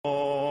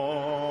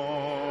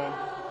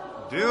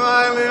Do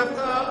I lift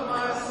up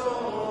my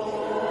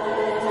soul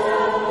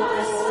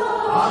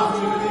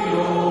unto thee,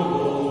 O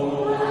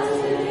Lord?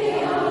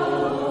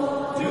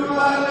 Do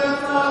I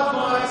lift up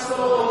my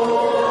soul?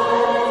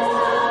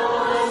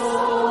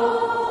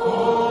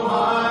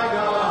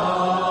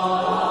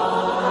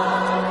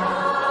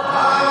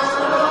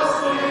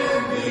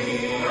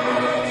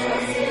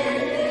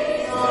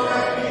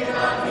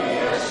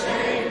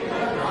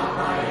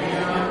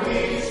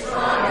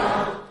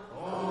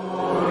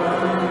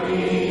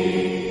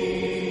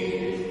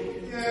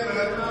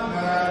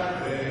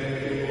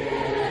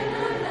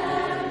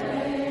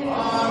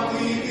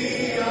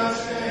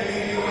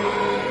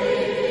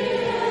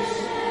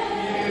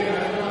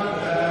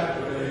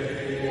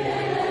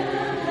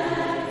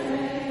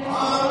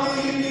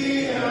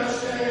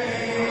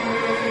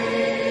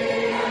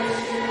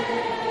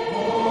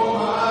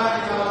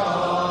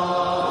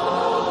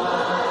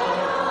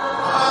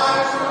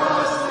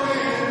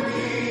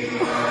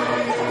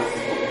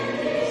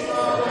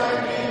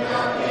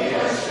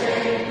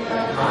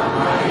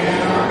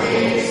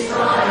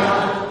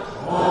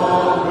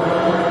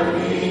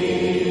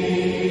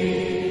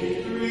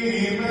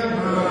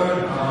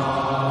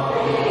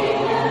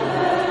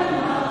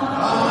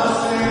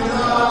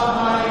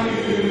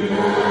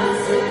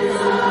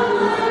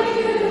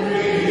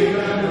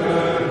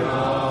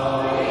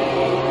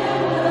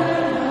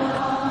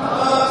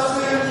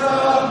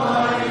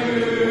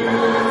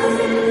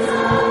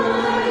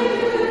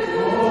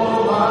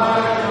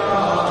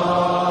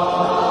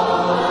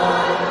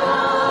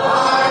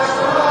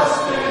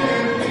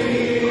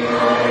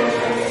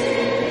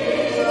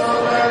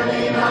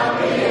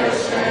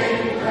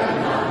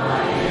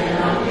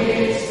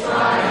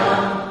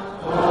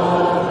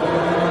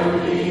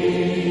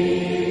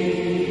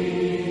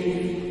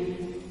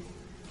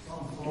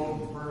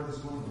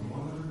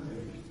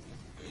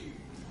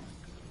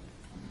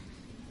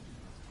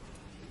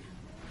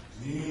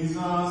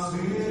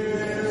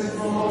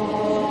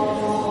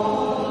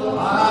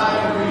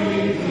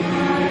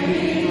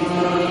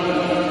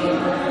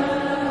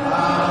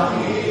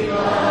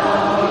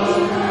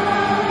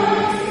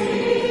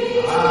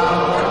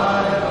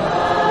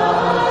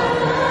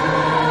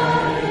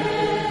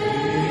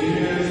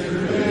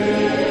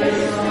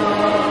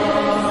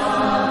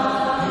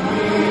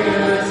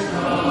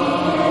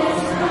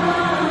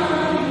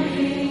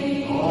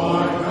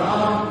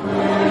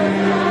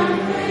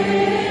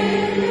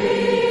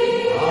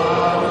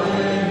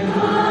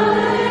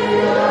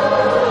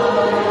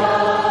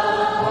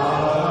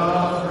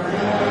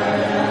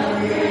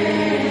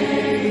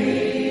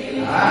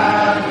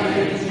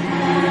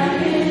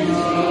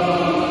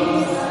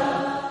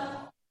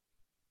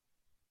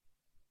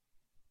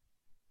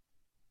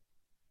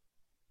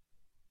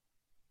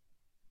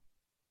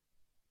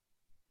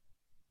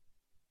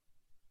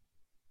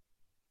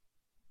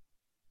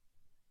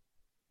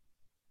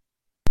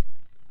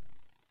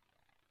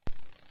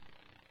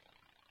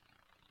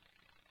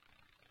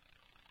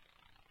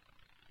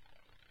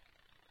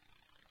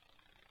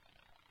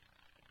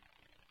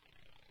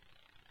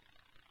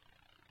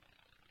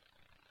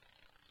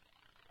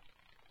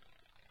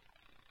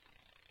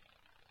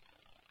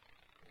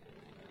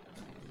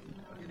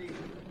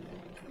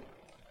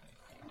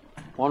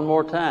 One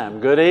more time,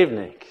 good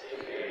evening.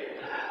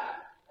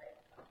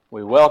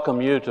 We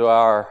welcome you to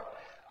our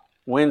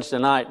Wednesday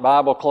night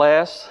Bible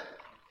class.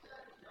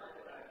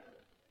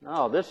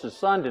 Oh, this is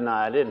Sunday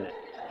night, isn't it?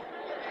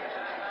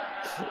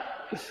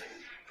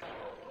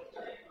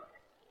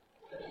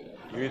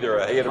 You're either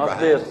ahead or Must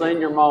behind. be a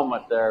senior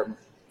moment there,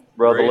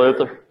 Brother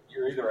Luther.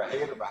 You're either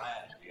ahead or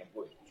behind.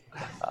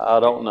 I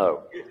don't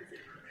know.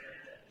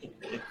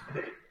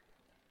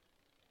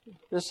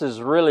 This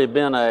has really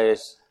been a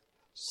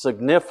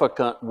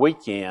significant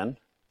weekend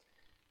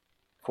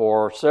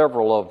for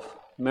several of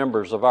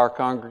members of our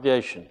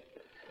congregation.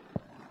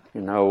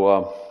 You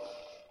know,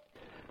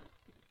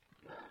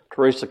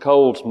 Teresa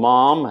Cole's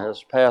mom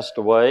has passed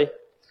away,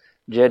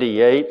 Jetty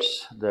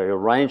Yates. The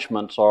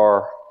arrangements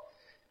are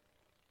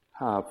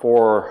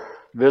for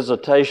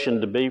visitation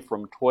to be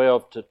from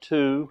 12 to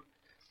 2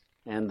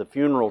 and the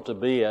funeral to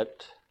be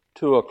at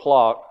 2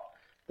 o'clock.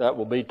 That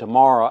will be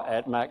tomorrow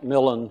at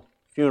Macmillan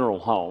Funeral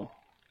Home.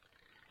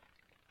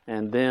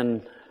 And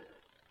then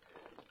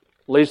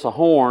Lisa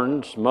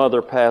Horn's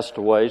mother passed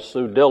away,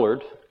 Sue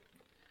Dillard,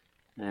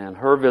 and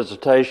her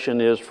visitation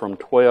is from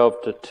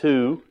 12 to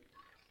 2,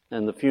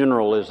 and the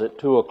funeral is at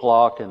 2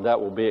 o'clock, and that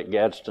will be at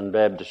Gadsden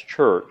Baptist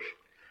Church.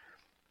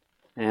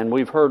 And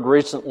we've heard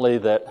recently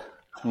that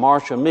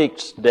Marcia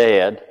Meek's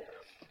dad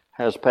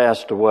has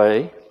passed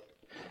away.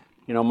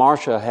 You know,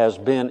 Marcia has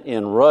been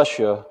in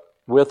Russia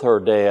with her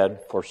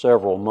dad for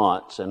several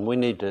months, and we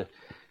need to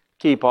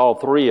keep all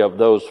three of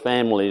those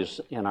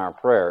families in our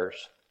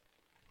prayers.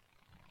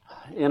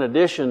 In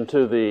addition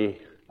to the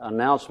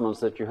announcements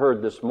that you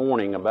heard this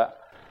morning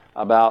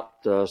about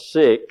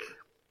sick,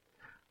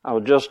 I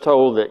was just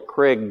told that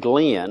Craig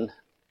Glenn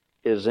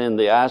is in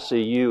the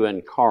ICU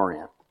in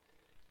Corinth,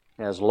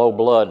 has low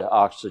blood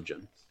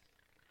oxygen.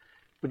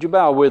 Would you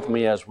bow with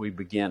me as we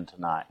begin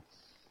tonight?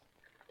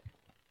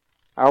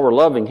 Our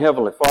loving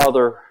Heavenly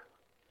Father,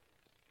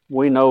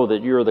 we know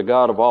that you're the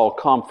God of all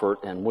comfort,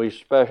 and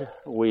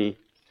we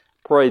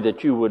pray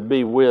that you would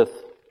be with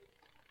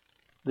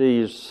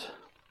these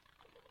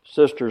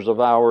sisters of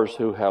ours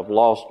who have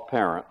lost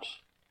parents.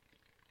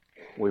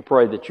 We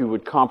pray that you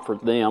would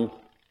comfort them.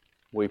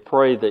 We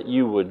pray that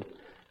you would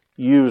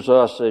use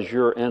us as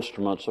your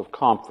instruments of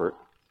comfort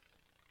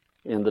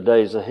in the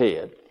days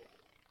ahead.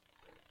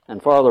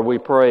 And Father, we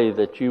pray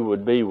that you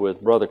would be with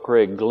Brother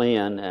Craig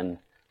Glenn and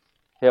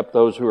help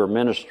those who are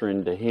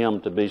ministering to him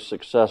to be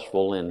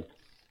successful in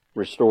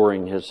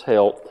restoring his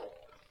health.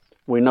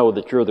 We know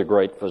that you're the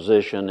great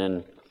physician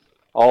and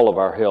all of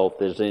our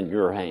health is in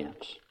your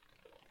hands.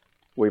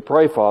 We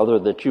pray, Father,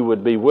 that you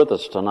would be with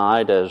us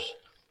tonight as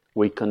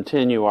we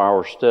continue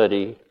our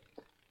study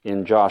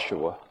in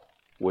Joshua.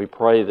 We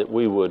pray that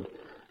we would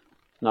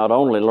not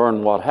only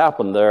learn what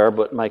happened there,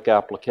 but make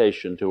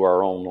application to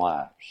our own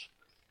lives.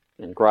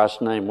 In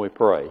Christ's name we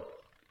pray.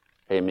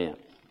 Amen.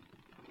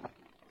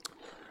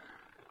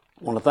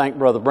 I want to thank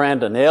Brother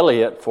Brandon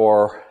Elliott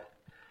for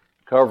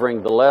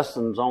covering the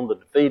lessons on the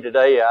defeat at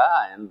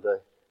Ai and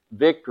the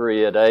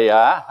victory at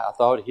Ai. I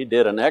thought he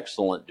did an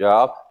excellent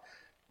job.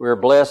 We're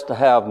blessed to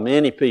have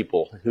many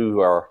people who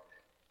are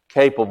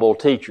capable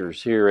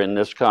teachers here in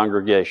this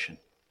congregation.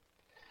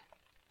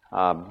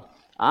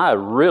 I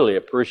really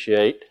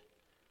appreciate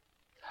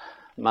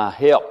my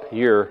help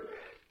here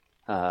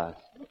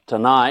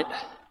tonight.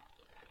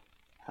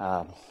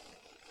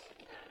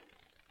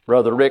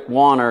 Brother Rick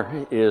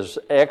Warner is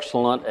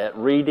excellent at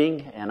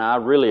reading, and I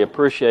really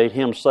appreciate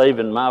him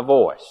saving my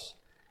voice.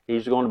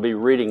 He's going to be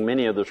reading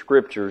many of the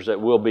scriptures that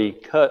we'll be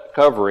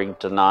covering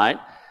tonight.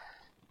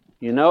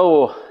 You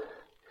know,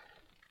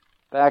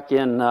 back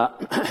in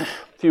a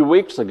few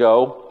weeks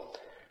ago,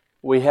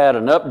 we had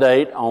an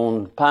update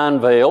on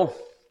Pinevale,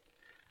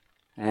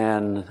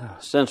 and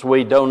since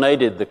we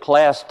donated the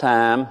class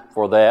time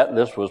for that,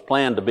 this was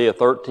planned to be a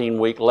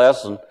 13-week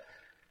lesson,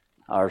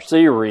 our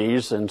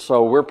series, and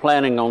so we're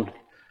planning on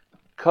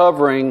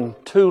covering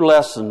 2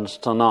 lessons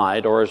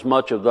tonight, or as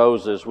much of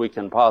those as we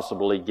can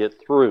possibly get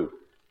through.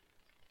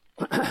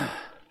 I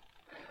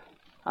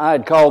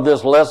had called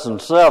this Lesson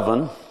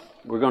 7.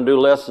 We're going to do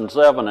Lesson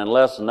 7 and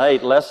Lesson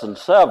 8. Lesson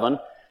 7,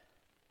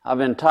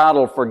 I've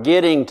entitled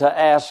Forgetting to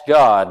Ask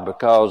God,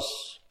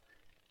 because,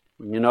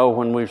 you know,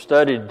 when we've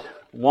studied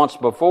once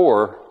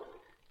before,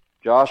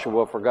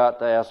 Joshua forgot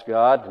to ask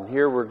God, and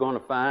here we're going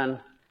to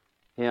find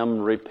him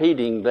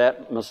repeating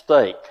that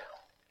mistake.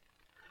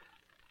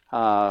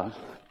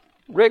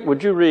 Rick,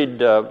 would you read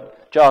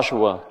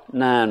Joshua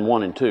 9,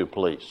 1 and 2,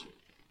 please?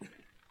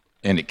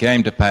 And it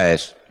came to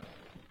pass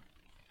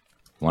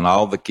when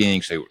all the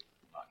kings who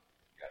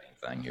got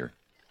anything here.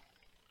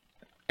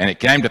 And it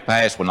came to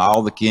pass when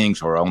all the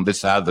kings were on this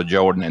side of the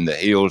Jordan, and the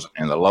hills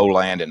and the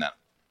lowland and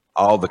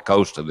all the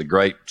coast of the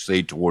great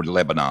sea toward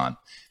Lebanon,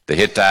 the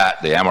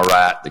Hittite, the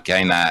Amorite, the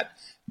Canaanite,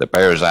 the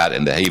Perizzite,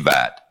 and the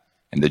Hivite,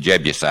 and the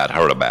Jebusite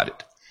heard about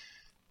it,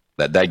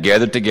 that they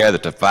gathered together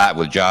to fight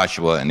with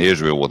Joshua and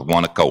Israel with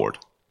one accord.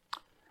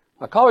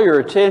 I call your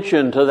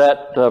attention to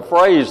that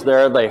phrase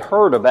there, they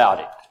heard about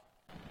it.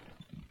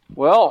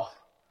 Well,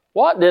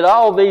 what did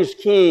all these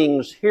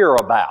kings hear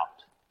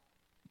about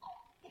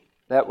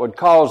that would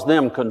cause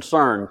them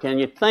concern? Can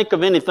you think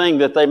of anything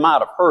that they might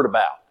have heard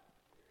about?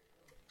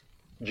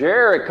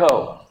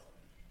 Jericho.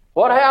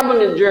 What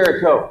happened in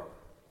Jericho?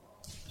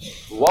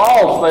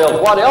 Walls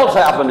fell. What else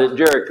happened at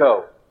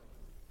Jericho?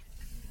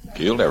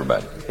 Killed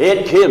everybody.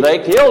 They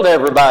killed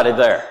everybody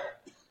there.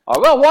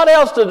 Well, what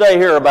else did they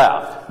hear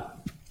about?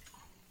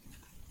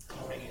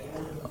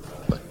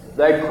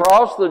 They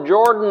crossed the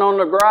Jordan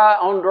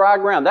on dry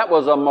ground. That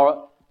was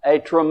a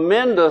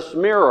tremendous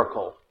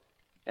miracle.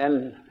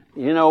 And,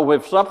 you know,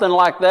 if something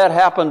like that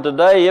happened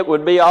today, it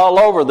would be all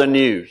over the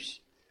news.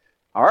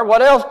 All right,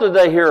 what else did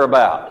they hear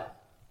about?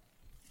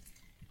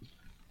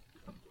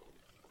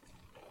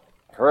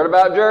 Heard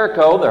about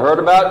Jericho. They heard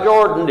about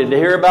Jordan. Did they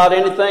hear about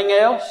anything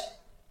else?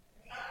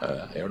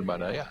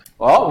 Everybody Ai.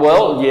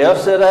 Well,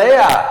 yes, at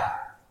Ai.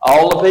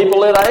 All the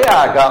people at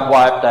Ai got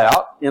wiped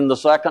out in the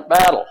second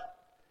battle.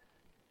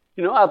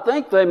 You know, I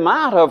think they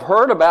might have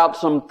heard about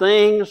some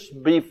things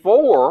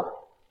before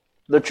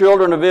the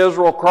children of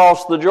Israel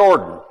crossed the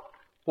Jordan.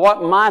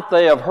 What might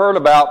they have heard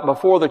about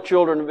before the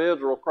children of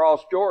Israel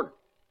crossed Jordan?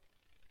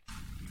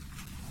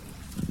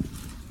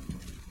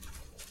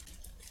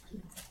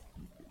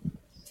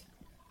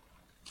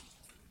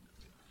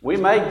 We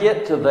may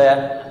get to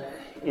that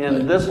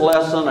in this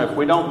lesson. If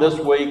we don't this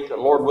week,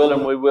 Lord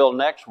willing, we will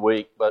next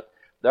week. But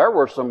there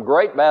were some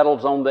great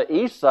battles on the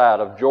east side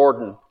of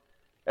Jordan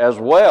as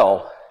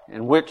well,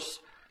 in which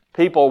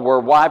people were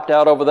wiped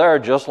out over there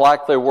just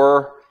like they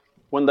were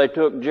when they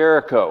took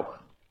Jericho.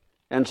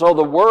 And so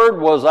the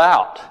word was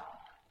out.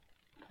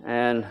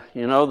 And,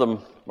 you know, the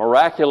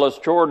miraculous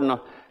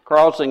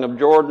crossing of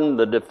Jordan,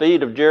 the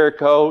defeat of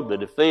Jericho, the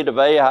defeat of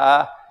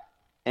Ai,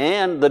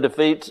 and the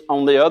defeats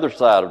on the other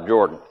side of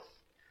Jordan.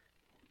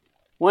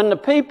 When the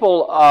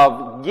people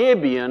of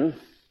Gibeon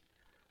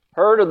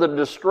heard of the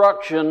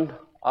destruction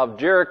of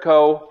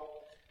Jericho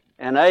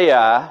and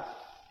Ai,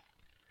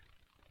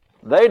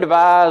 they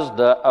devised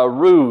a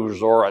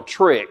ruse or a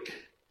trick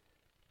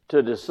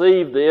to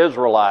deceive the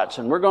Israelites.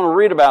 And we're going to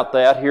read about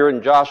that here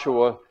in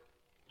Joshua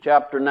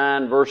chapter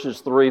 9,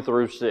 verses 3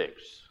 through 6.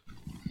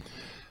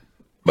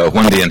 But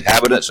when the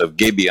inhabitants of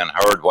Gibeon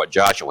heard what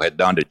Joshua had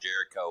done to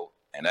Jericho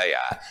and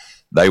Ai,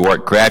 they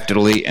worked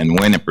craftily and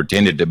went and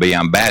pretended to be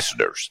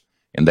ambassadors.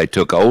 And they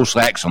took old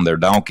sacks on their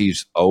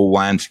donkeys, old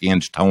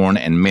wineskins torn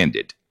and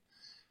mended,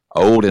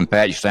 old and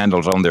patched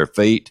sandals on their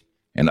feet,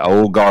 and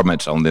old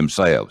garments on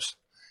themselves.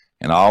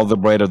 And all the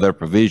bread of their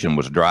provision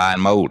was dry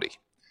and moldy.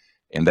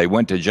 And they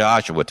went to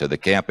Joshua to the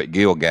camp at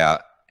Gilgal,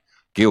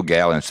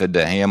 and said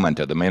to him and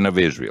to the men of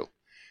Israel,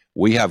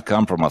 "We have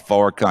come from a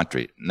far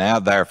country. Now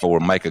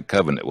therefore make a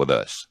covenant with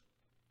us."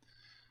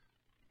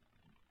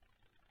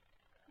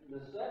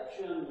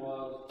 Deception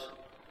was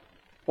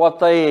what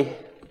they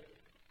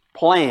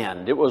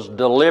planned. It was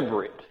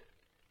deliberate.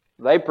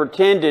 They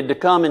pretended to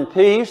come in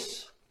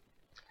peace.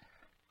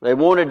 They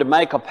wanted to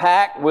make a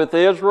pact with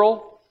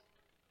Israel.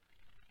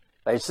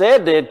 They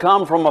said they had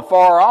come from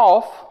afar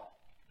off.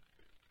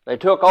 They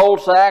took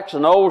old sacks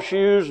and old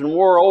shoes and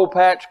wore old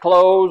patched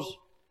clothes.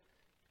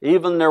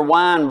 Even their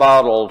wine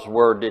bottles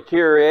were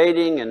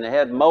deteriorating and they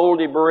had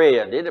moldy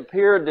bread. It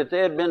appeared that they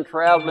had been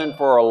traveling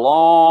for a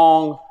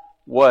long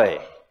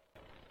way.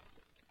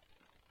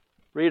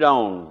 Read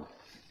on.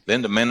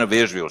 Then the men of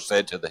Israel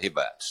said to the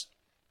Hivites,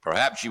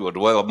 "Perhaps you will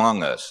dwell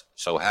among us,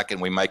 so how can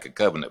we make a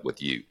covenant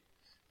with you?"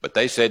 But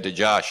they said to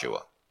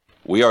Joshua,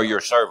 "We are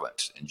your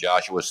servants." And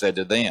Joshua said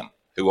to them,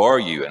 "Who are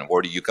you and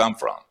where do you come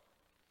from?"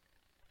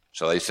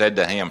 So they said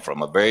to him,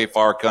 "From a very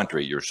far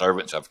country your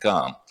servants have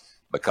come,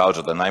 because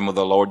of the name of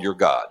the Lord your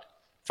God.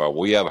 For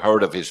we have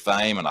heard of his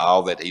fame and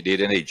all that he did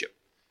in Egypt,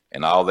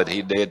 and all that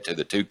he did to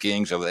the two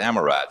kings of the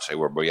Amorites who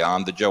were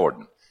beyond the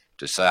Jordan,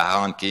 to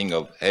Sihon king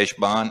of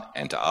Heshbon,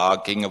 and to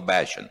Og king of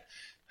Bashan,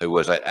 who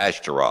was at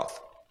Ashtaroth.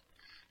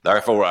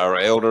 Therefore our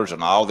elders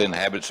and all the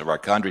inhabitants of our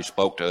country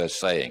spoke to us,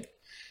 saying,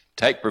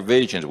 Take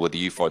provisions with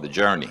you for the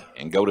journey,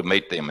 and go to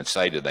meet them, and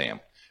say to them,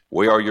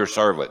 We are your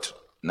servants.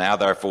 Now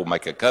therefore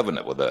make a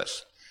covenant with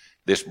us.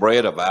 This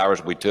bread of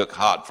ours we took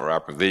hot for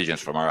our provisions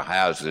from our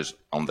houses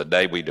on the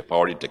day we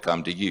departed to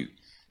come to you.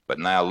 But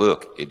now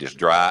look, it is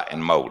dry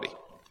and moldy.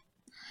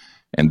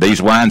 And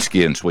these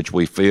wineskins which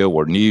we fill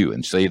were new,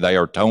 and see, they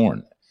are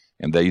torn.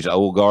 And these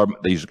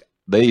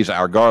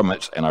our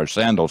garments and our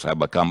sandals have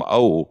become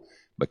old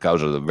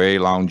because of the very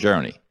long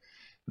journey.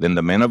 Then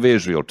the men of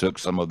Israel took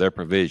some of their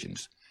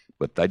provisions,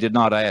 but they did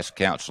not ask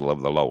counsel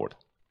of the Lord.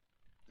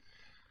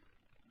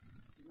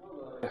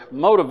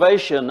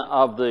 Motivation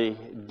of the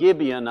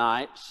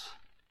Gibeonites,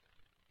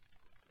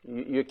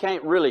 you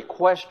can't really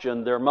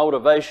question their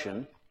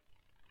motivation.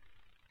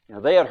 You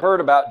know, they had heard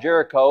about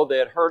Jericho, they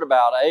had heard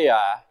about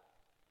Ai,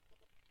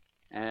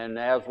 and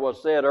as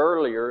was said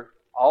earlier,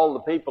 all the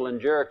people in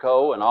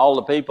Jericho and all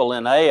the people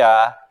in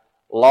Ai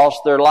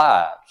lost their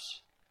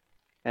lives.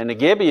 And the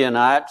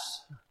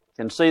Gibeonites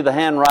can see the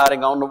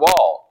handwriting on the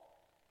wall.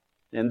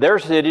 And their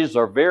cities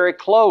are very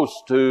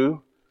close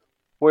to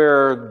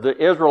where the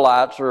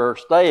Israelites are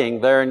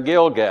staying there in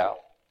Gilgal.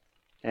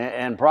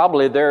 And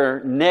probably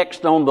they're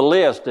next on the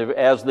list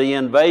as the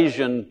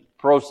invasion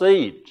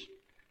proceeds.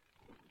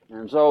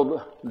 And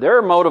so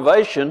their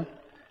motivation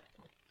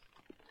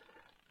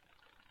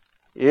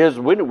is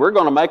we're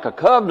going to make a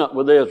covenant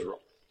with Israel.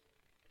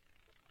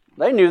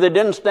 They knew they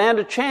didn't stand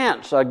a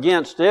chance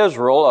against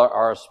Israel,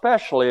 or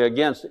especially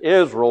against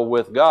Israel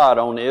with God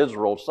on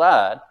Israel's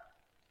side.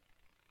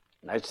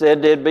 They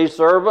said they'd be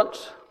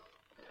servants.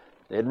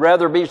 They'd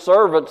rather be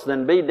servants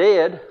than be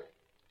dead.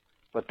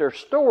 But their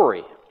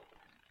story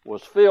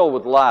was filled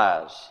with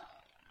lies,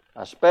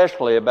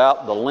 especially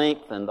about the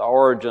length and the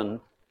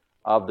origin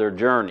of their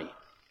journey.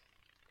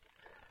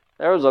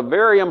 There was a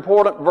very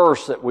important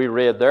verse that we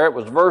read there. It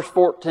was verse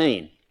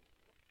 14.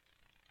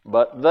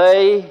 But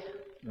they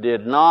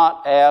did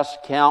not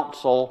ask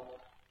counsel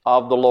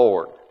of the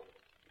Lord.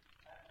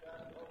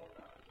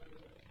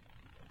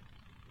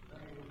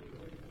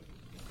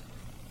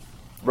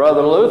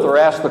 Brother Luther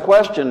asked the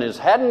question,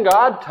 hadn't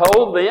God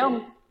told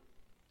them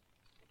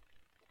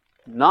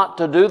not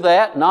to do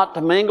that, not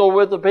to mingle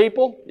with the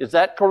people? Is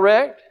that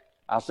correct?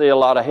 I see a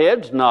lot of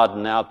heads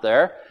nodding out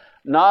there.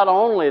 Not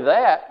only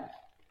that,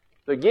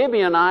 the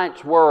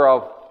Gibeonites were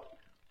of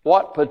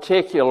what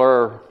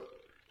particular,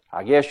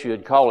 I guess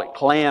you'd call it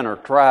clan or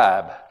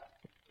tribe?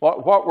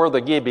 What were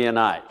the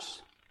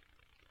Gibeonites?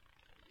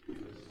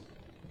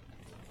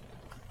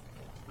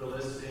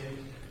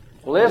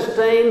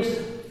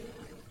 Philistines.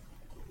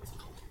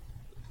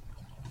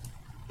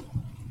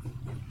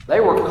 They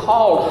were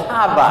called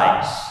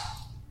Hivites.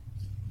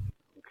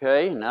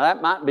 Okay, now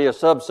that might be a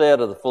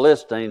subset of the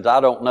Philistines. I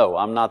don't know.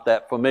 I'm not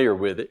that familiar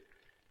with it.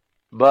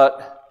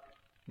 But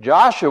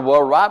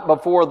Joshua, right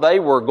before they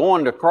were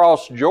going to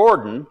cross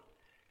Jordan,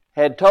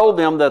 had told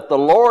them that the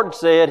Lord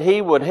said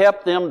He would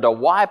help them to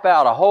wipe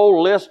out a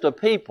whole list of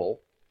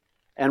people,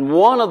 and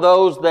one of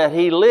those that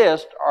He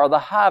lists are the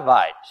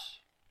Hivites.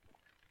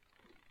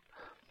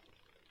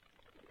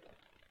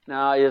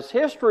 Now, is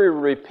history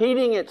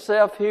repeating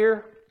itself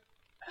here?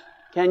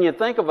 Can you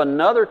think of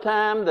another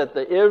time that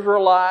the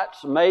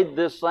Israelites made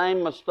this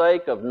same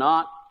mistake of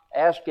not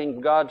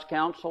asking God's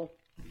counsel?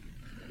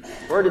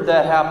 Where did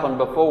that happen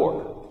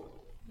before?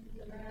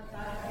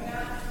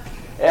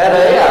 At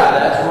Ai,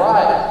 that's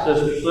right,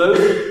 Sister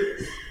Sue.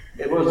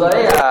 It was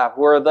Ai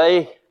where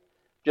they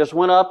just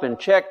went up and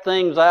checked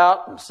things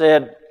out and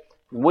said,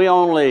 we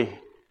only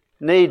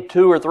need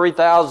 2,000 or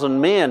 3,000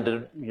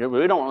 men.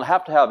 We don't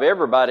have to have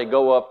everybody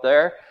go up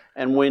there.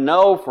 And we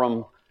know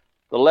from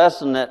the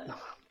lesson that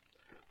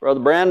Brother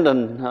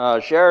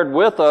Brandon shared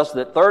with us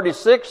that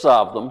 36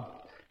 of them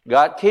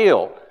got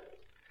killed.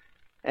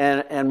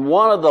 And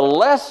one of the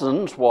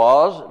lessons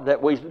was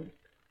that we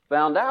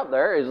found out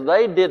there is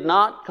they did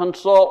not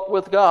consult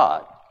with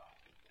God.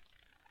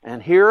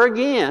 And here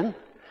again,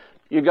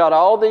 you got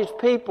all these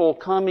people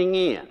coming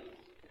in.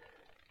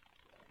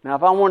 Now,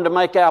 if I wanted to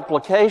make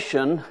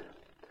application,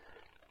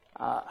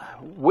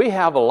 we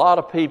have a lot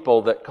of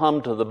people that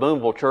come to the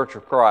Boonville Church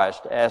of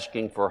Christ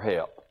asking for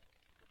help.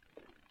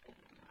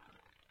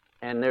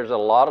 And there's a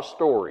lot of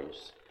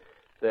stories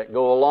that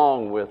go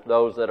along with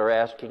those that are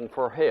asking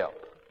for help.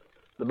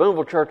 The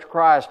Boonville Church of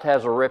Christ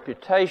has a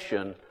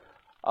reputation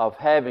of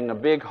having a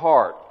big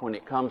heart when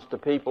it comes to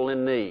people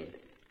in need.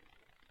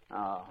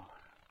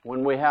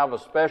 When we have a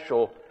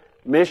special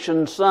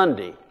Mission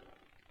Sunday,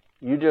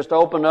 you just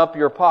open up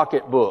your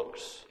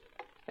pocketbooks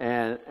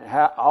and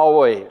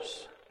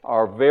always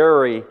are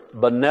very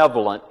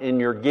benevolent in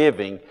your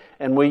giving.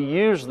 And we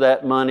use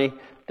that money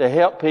to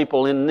help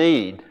people in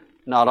need,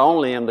 not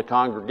only in the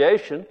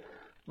congregation,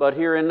 but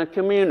here in the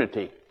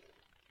community.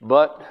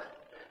 But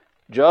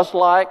just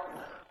like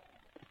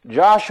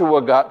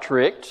Joshua got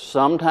tricked,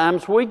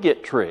 sometimes we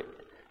get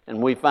tricked.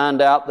 And we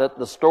find out that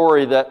the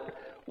story that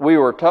we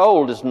were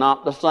told is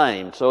not the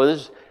same. So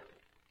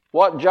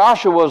what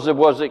Joshua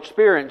was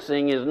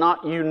experiencing is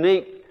not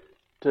unique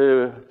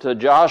to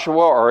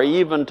Joshua or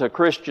even to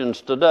Christians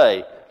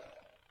today.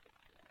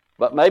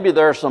 But maybe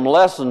there are some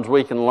lessons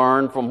we can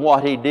learn from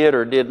what he did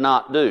or did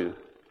not do.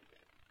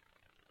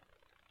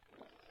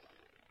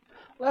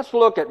 Let's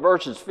look at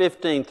verses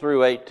 15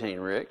 through 18,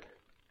 Rick.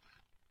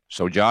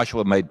 So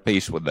Joshua made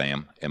peace with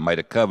them and made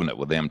a covenant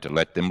with them to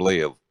let them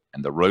live,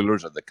 and the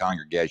rulers of the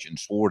congregation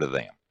swore to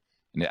them.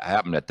 And it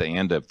happened at the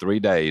end of 3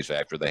 days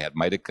after they had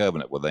made a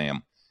covenant with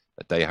them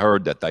that they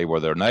heard that they were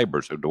their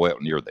neighbors who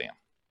dwelt near them.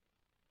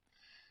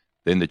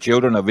 Then the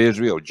children of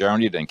Israel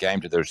journeyed and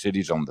came to their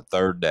cities on the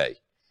 3rd day.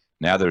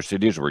 Now their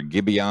cities were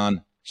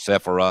Gibeon,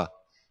 Sephirah,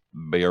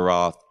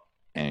 Beeroth,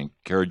 and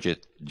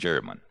Kirjath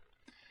Jearim.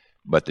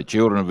 But the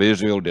children of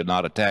Israel did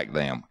not attack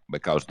them,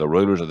 because the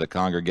rulers of the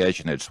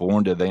congregation had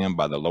sworn to them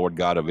by the Lord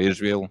God of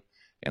Israel,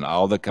 and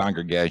all the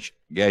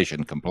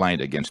congregation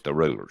complained against the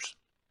rulers.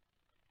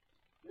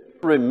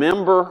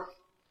 Remember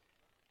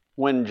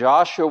when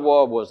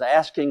Joshua was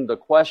asking the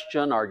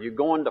question, are you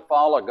going to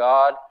follow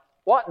God?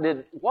 What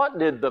did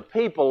the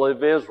people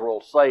of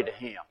Israel say to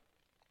him?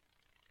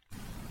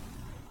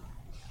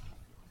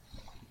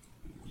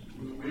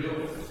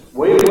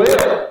 We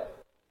will.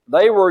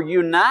 They were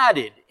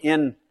united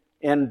in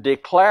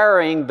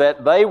declaring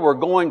that they were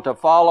going to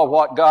follow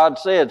what God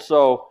said.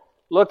 So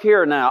look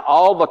here now,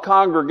 all the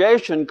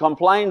congregation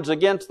complains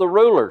against the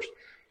rulers.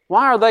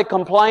 Why are they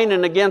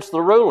complaining against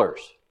the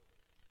rulers?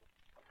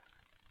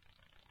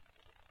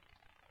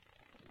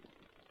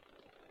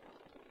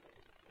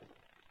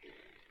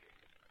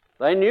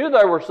 They knew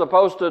they were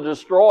supposed to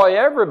destroy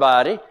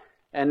everybody,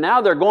 and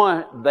now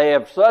they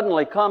have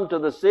suddenly come to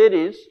the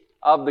cities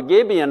of the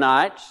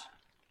Gibeonites,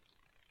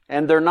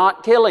 and they're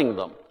not killing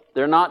them.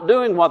 They're not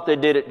doing what they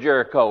did at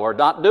Jericho, or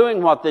not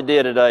doing what they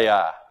did at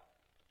Ai.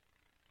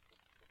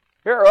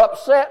 They're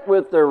upset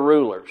with their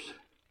rulers.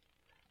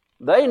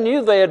 They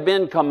knew they had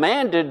been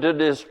commanded to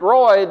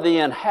destroy the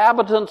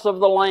inhabitants of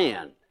the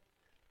land.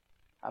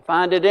 I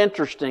find it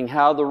interesting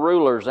how the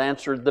rulers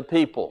answered the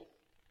people.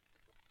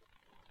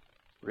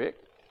 Rick?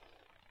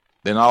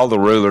 Then all the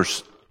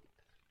rulers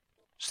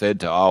said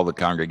to all the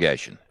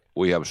congregation,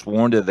 we have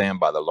sworn to them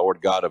by the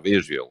Lord God of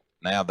Israel.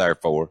 Now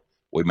therefore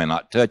we may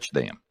not touch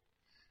them.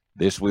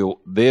 This we will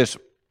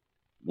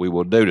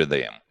do to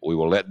them. We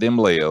will let them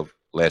live,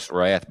 lest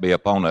wrath be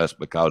upon us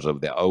because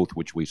of the oath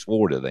which we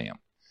swore to them.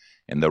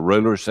 And the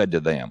rulers said to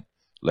them,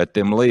 let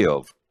them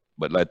live,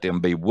 but let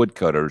them be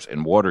woodcutters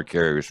and water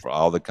carriers for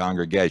all the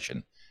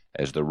congregation,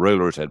 as the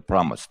rulers had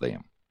promised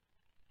them.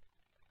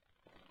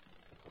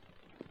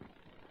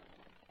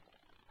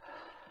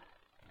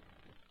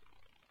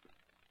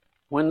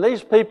 When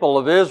these people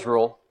of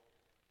Israel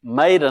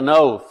made an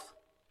oath,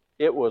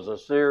 it was a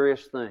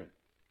serious thing.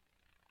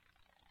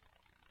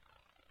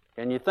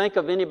 Can you think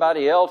of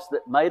anybody else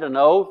that made an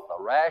oath,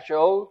 a rash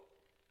oath,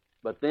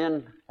 but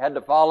then had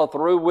to follow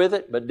through with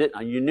it, but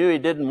you knew he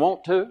didn't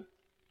want to?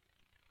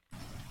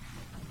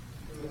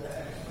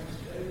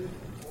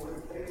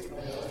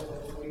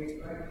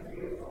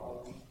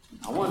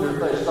 I wonder if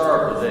they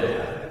starved to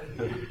death.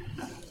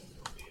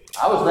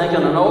 I was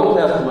thinking an Old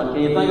Testament.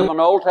 Can you think of an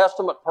Old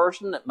Testament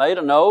person that made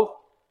an oath?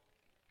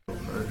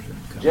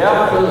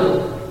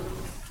 Jephthah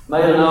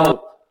made an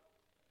oath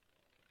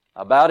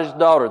about his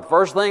daughter. The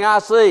first thing I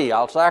see,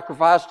 I'll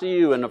sacrifice to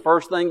you. And the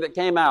first thing that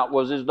came out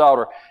was his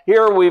daughter.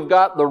 Here we've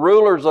got the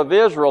rulers of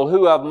Israel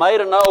who have made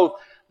an oath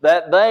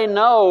that they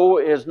know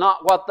is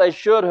not what they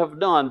should have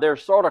done. They're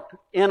sort of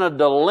in a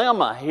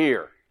dilemma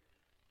here.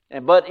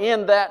 But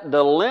in that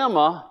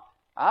dilemma,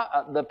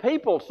 the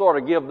people sort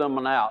of give them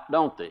an out,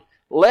 don't they?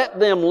 Let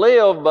them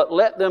live, but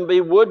let them be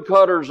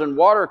woodcutters and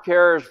water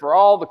carriers for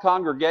all the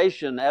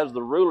congregation as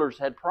the rulers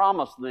had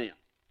promised them.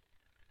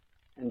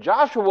 And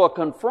Joshua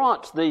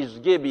confronts these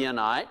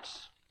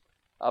Gibeonites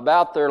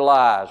about their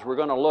lies. We're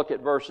going to look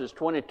at verses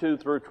 22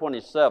 through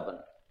 27.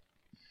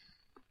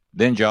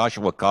 Then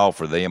Joshua called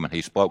for them, and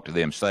he spoke to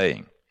them,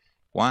 saying,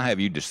 Why have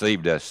you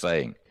deceived us,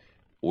 saying,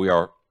 We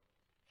are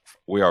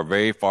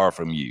very far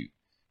from you,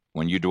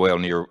 when you dwell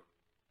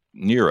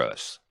near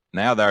us?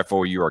 Now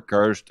therefore you are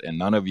cursed, and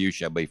none of you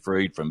shall be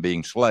freed from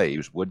being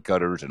slaves,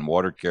 woodcutters, and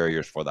water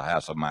carriers for the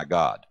house of my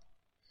God.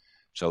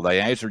 So they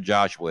answered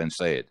Joshua and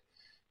said,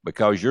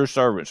 Because your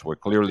servants were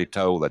clearly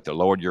told that the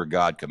Lord your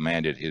God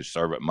commanded his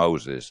servant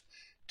Moses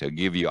to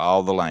give you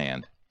all the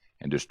land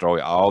and destroy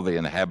all the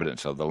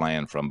inhabitants of the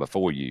land from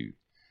before you.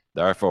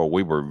 Therefore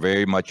we were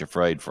very much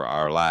afraid for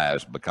our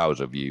lives because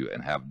of you,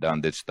 and have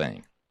done this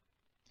thing.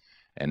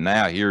 And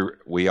now here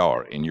we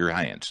are in your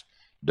hands.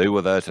 Do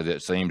with us as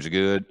it seems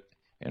good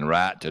and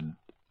right to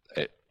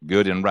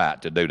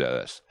do to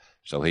us.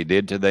 So he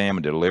did to them,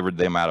 and delivered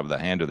them out of the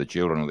hand of the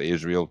children of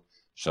Israel,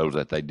 so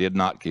that they did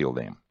not kill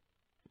them.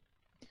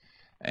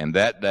 And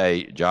that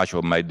day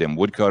Joshua made them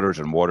woodcutters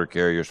and water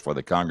carriers for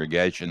the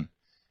congregation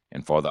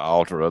and for the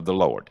altar of the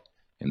Lord,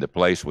 in the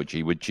place which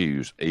he would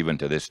choose, even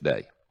to this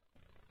day.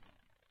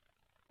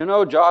 You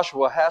know,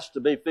 Joshua has to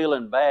be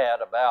feeling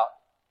bad about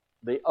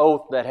the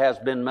oath that has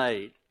been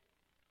made.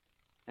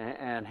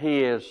 And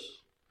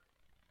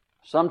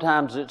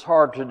sometimes it's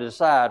hard to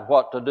decide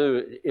what to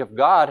do.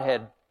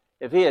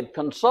 If he had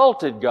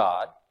consulted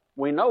God,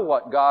 we know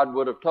what God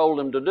would have told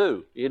him to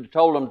do. He'd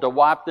told him to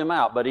wipe them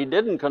out, but he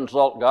didn't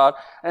consult God.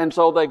 And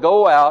so they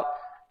go out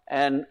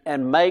and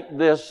make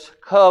this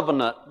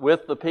covenant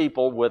with the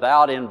people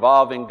without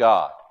involving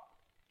God.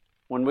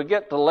 When we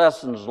get to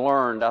lessons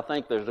learned, I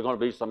think there's going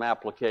to be some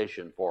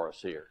application for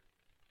us here.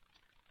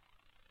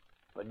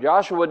 But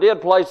Joshua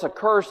did place a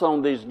curse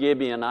on these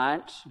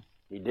Gibeonites.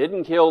 He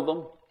didn't kill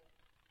them.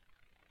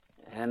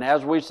 And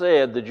as we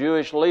said, the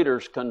Jewish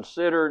leaders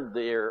considered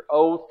their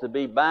oath to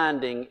be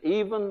binding,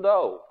 even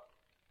though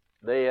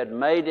they had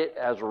made it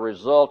as a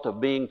result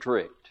of being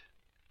tricked.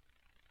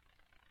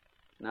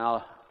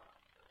 Now,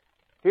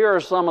 here are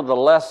some of the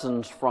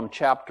lessons from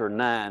chapter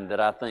 9 that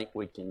I think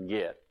we can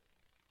get.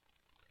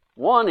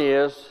 One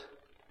is,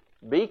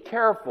 be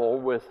careful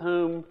with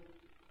whom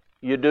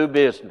you do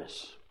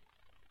business.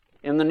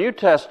 In the New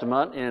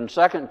Testament, in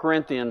 2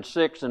 Corinthians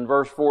 6 and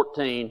verse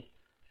 14,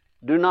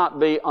 do not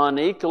be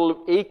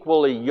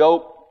unequally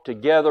yoked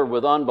together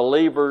with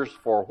unbelievers,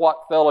 for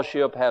what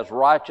fellowship has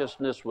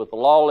righteousness with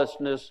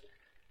lawlessness,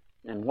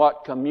 and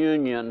what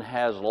communion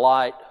has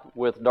light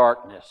with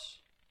darkness?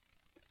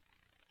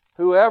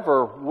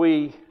 Whoever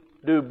we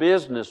do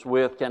business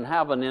with can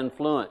have an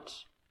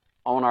influence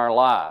on our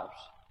lives.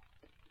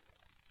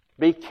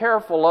 Be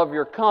careful of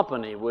your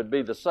company would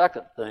be the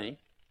second thing.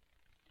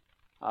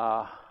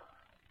 1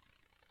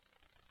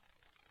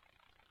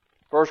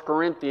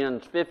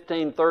 Corinthians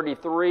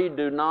 15:33,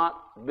 do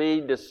not be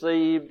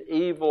deceived.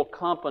 Evil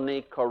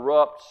company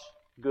corrupts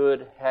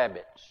good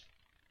habits.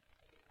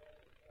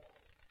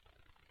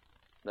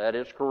 That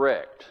is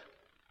correct.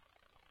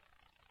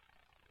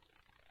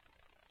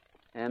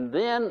 And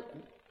then,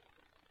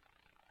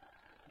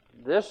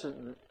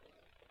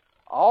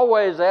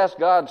 always ask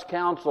God's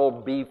counsel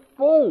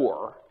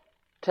before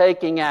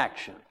taking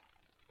action.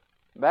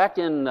 Back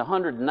in the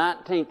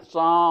 119th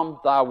Psalm,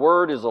 thy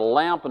word is a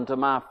lamp unto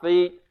my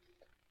feet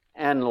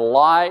and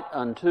light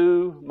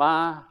unto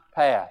my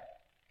path.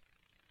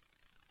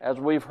 As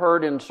we've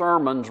heard in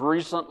sermons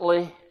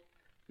recently,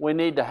 we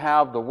need to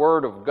have the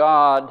Word of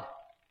God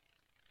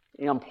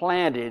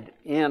implanted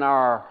in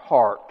our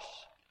hearts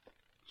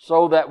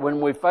so that when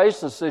we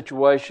face a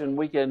situation,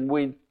 we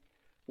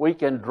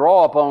can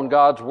draw upon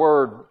God's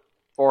Word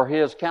for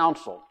His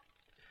counsel.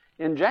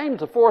 In James,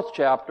 the 4th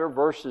chapter,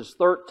 verses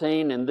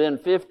 13 and then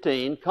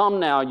 15, come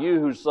now you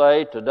who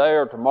say, today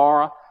or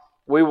tomorrow,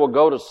 we will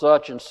go to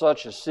such and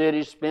such a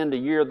city, spend a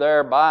year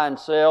there, buy and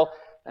sell,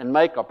 and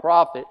make a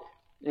profit.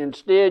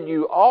 Instead,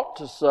 you ought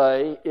to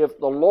say, if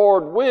the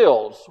Lord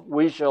wills,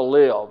 we shall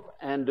live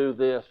and do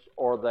this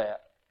or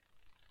that.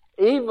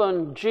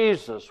 Even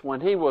Jesus,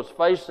 when He was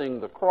facing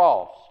the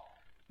cross,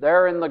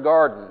 there in the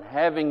garden,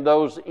 having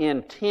those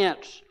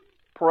intense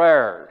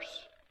prayers,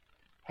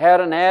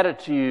 had an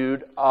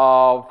attitude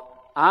of,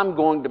 I'm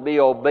going to be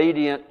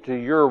obedient to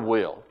your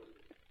will.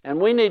 And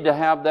we need to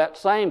have that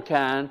same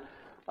kind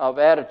of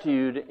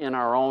attitude in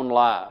our own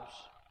lives.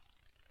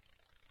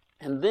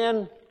 And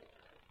then,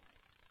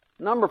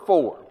 number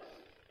 4,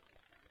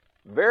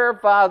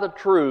 verify the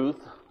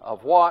truth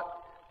of what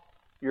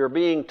you're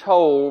being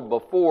told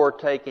before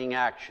taking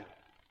action.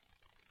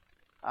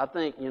 I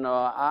think,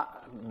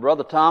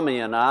 Brother Tommy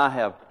and I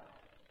have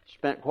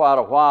spent quite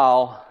a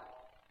while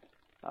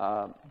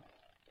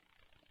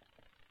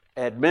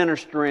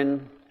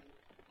administering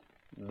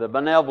the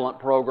benevolent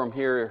program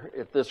here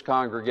at this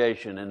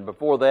congregation. And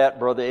before that,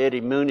 Brother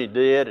Eddie Mooney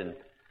did, and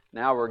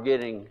now we're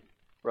getting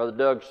Brother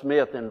Doug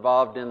Smith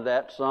involved in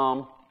that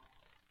some.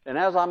 And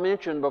as I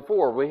mentioned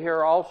before, we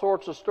hear all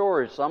sorts of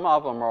stories. Some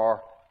of them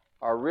are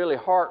really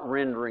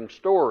heart-rending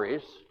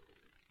stories.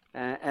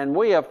 And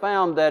we have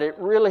found that it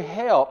really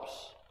helps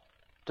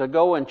to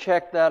go and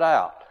check that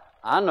out.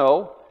 I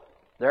know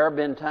there have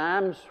been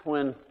times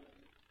when,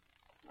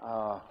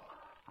 I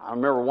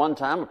remember one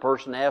time a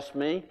person asked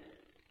me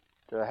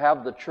to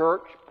have the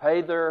church pay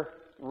their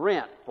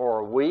rent for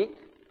a week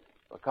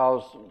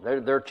because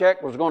their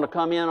check was going to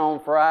come in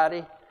on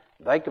Friday.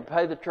 They could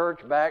pay the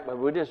church back, but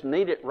we just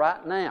need it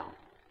right now.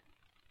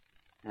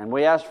 And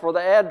we asked for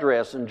the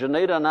address, and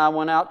Janita and I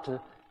went out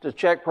to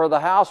check where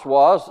the house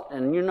was,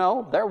 and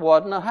there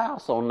wasn't a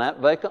house on that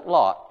vacant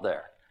lot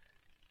there.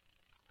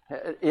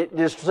 It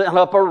just sent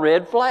up a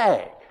red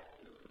flag.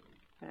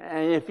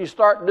 And if you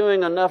start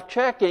doing enough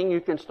checking, you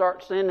can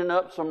start sending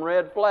up some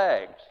red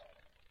flags.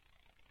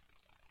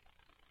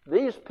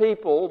 These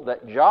people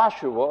that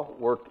Joshua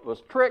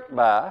was tricked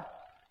by,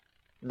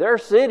 their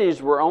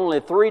cities were only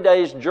 3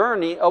 days'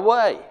 journey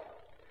away.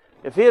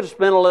 If he had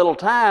spent a little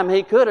time,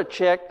 he could have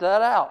checked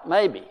that out,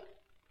 maybe.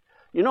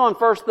 In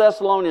 1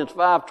 Thessalonians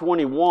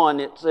 5:21,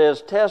 it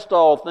says, "Test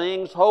all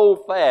things,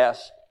 hold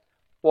fast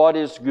what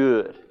is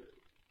good."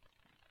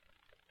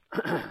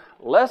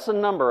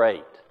 Lesson number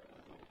 8.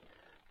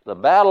 The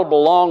battle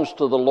belongs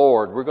to the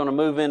Lord. We're going to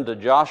move into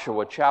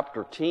Joshua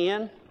chapter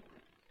 10.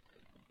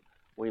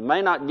 We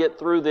may not get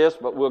through this,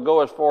 but we'll go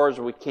as far as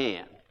we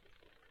can.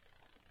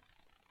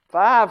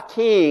 5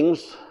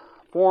 kings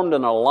formed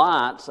an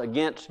alliance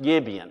against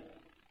Gibeon.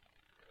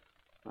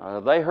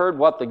 They heard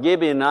what the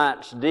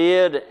Gibeonites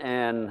did,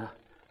 and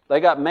they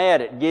got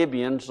mad at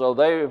Gibeon, so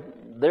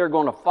they're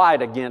going to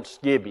fight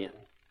against Gibeon.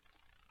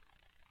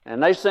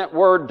 And they sent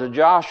word to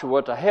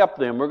Joshua to help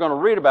them. We're going to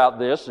read about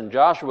this in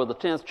Joshua, the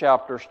 10th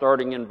chapter,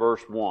 starting in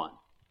verse 1.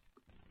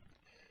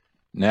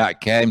 Now it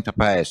came to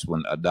pass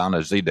when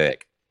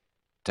Adonizedek,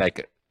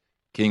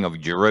 king of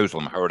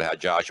Jerusalem, heard how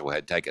Joshua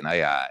had taken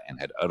Ai and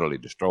had utterly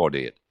destroyed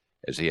it,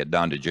 as he had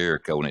done to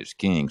Jericho and its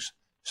kings,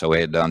 so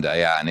he had done to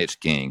Ai and its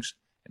kings,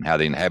 and how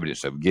the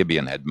inhabitants of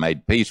Gibeon had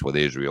made peace with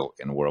Israel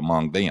and were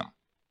among them,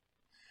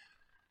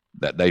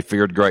 that they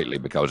feared greatly,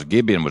 because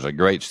Gibeon was a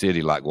great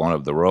city like one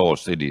of the royal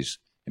cities,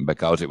 and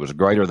because it was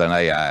greater than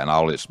Ai, and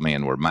all its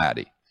men were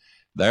mighty.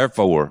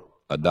 Therefore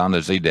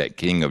Adonizedek,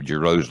 king of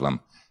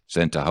Jerusalem,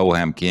 sent to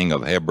Hoham, king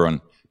of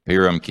Hebron,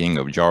 Piram, king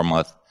of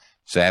Jarmuth,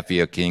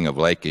 Sapphia, king of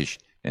Lachish,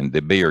 and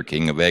Debir,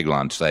 king of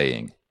Eglon,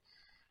 saying,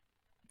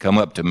 "Come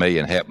up to me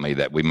and help me,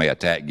 that we may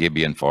attack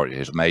Gibeon, for it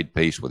has made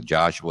peace with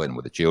Joshua and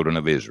with the children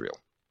of Israel."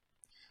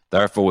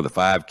 Therefore the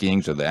 5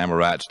 kings of the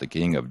Amorites, the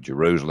king of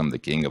Jerusalem, the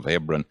king of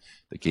Hebron,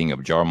 the king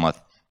of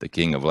Jarmuth, the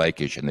king of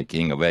Lachish, and the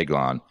king of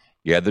Eglon,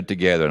 gathered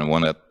together and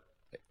went up,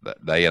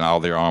 they and all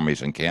their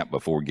armies, and camped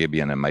before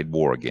Gibeon and made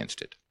war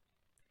against it.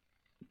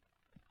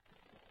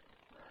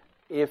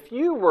 If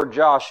you were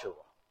Joshua,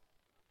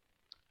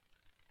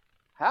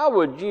 how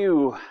would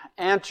you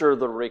answer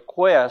the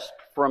request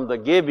from the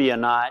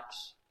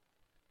Gibeonites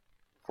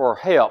for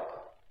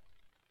help,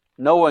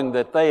 knowing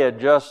that they had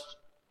just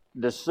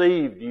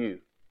deceived you,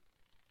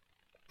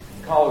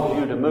 caused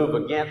you to move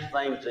against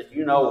things that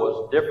you know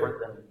was different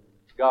than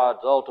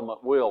God's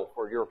ultimate will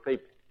for your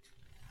people?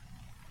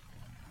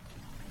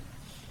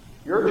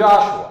 You're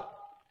Joshua,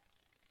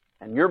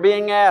 and you're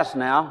being asked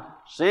now,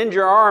 send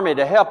your army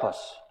to help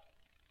us.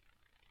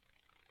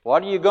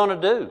 What are you going to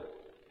do?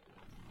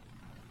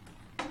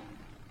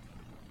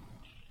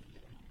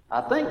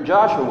 I think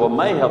Joshua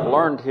may have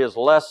learned his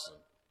lesson.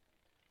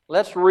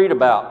 Let's read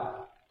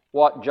about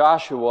what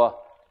Joshua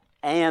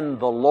and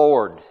the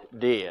Lord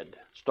did,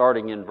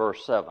 starting in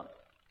verse 7.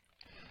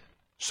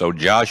 So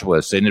Joshua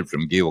ascended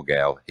from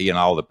Gilgal, he and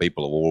all the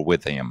people of war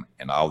with him,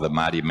 and all the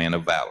mighty men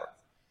of valor.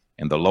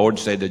 And the Lord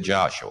said to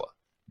Joshua,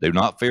 "Do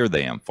not fear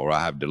them, for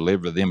I have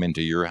delivered them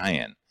into your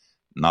hand.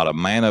 Not a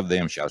man of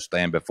them shall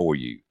stand before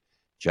you."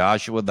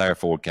 Joshua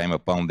therefore came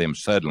upon them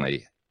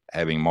suddenly,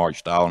 having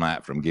marched all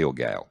night from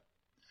Gilgal.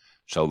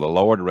 So the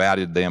Lord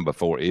routed them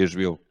before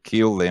Israel,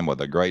 killed them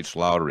with a great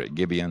slaughter at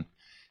Gibeon,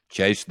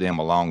 chased them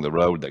along the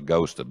road that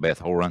goes to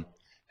Beth-horon,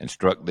 and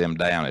struck them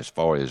down as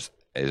far as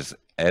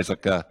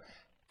Azekah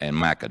and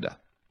Makkedah.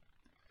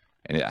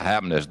 And it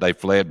happened as they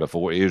fled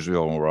before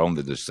Israel and were on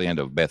the descent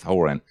of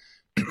Beth-horon,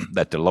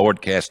 that the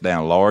Lord cast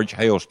down large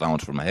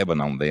hailstones from heaven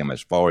on them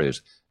as far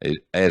as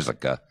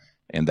Azekah,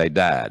 and they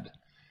died.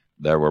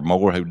 There were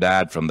more who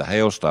died from the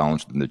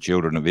hailstones than the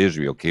children of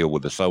Israel killed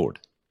with the sword.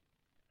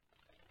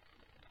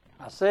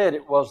 I said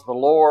it was the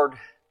Lord,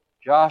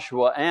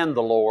 Joshua and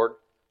the Lord.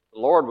 The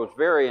Lord was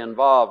very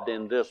involved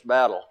in this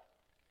battle.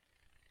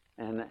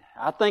 And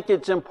I think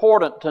it's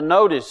important to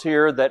notice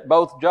here that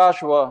both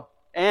Joshua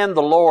and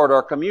the Lord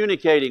are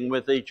communicating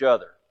with each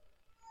other.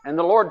 And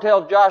the Lord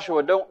tells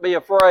Joshua, don't be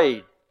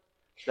afraid.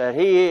 that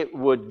He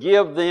would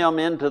give them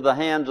into the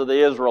hands of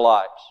the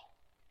Israelites.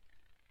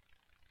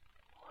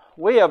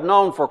 We have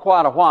known for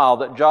quite a while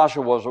that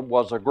Joshua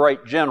was a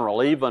great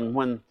general, even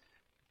when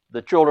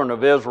the children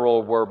of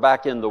Israel were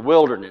back in the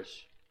wilderness.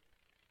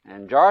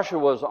 And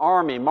Joshua's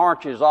army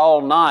marches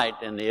all night,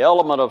 and the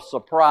element of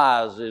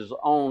surprise is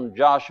on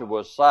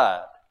Joshua's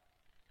side.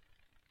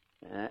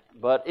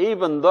 But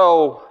even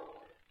though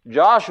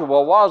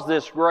Joshua was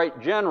this great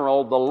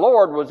general, the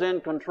Lord was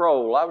in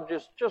control. I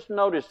would just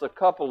notice a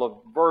couple of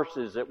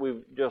verses that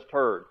we've just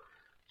heard.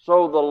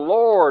 So the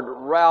Lord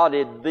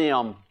routed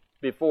them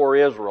before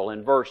Israel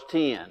in verse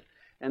 10.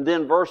 And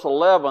then verse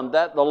 11,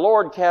 that the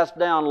Lord cast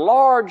down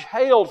large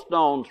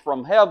hailstones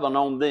from heaven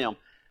on them.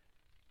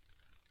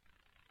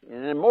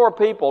 And more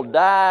people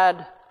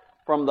died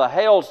from the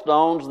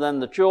hailstones than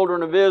the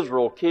children of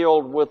Israel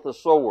killed with the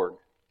sword.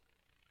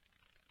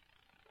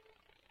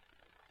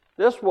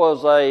 This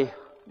was a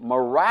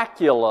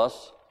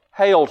miraculous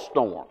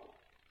hailstorm,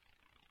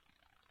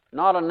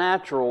 not a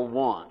natural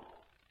one.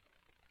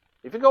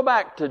 If you go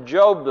back to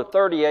Job, the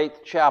 38th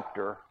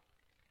chapter,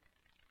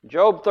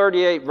 Job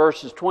 38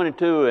 verses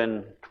 22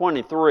 and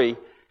 23,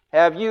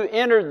 have you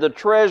entered the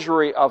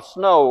treasury of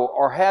snow,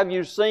 or have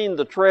you seen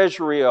the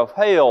treasury of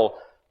hail,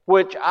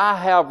 which I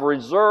have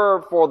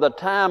reserved for the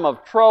time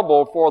of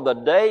trouble, for the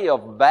day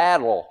of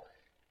battle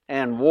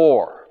and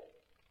war?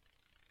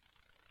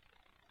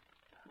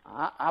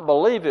 I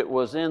believe it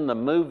was in the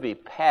movie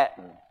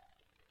Patton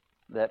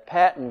that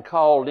Patton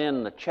called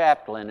in the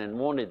chaplain and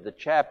wanted the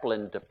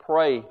chaplain to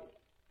pray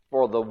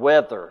for the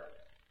weather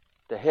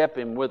to help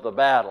him with the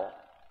battle.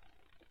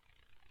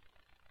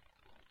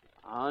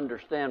 I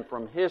understand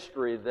from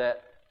history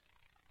that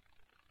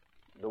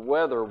the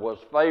weather was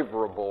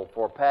favorable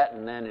for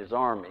Patton and his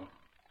army.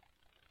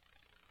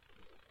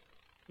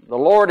 The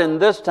Lord in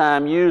this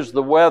time used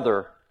the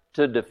weather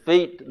to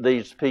defeat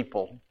these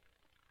people,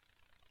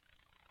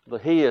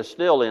 but He is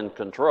still in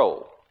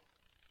control.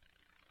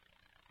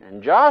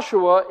 And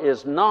Joshua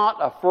is not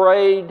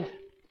afraid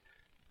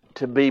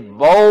to be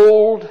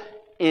bold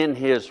in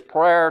his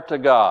prayer to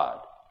God.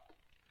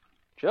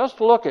 Just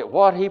look at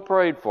what he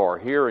prayed for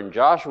here in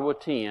Joshua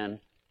 10,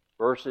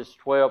 verses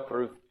 12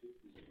 through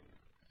 15.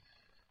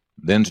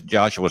 Then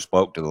Joshua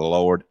spoke to the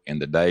Lord in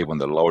the day when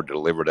the Lord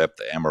delivered up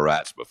the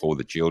Amorites before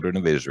the children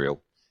of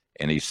Israel,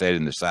 and he said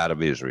in the sight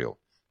of Israel,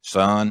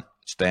 Sun,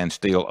 stand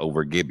still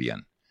over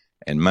Gibeon,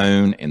 and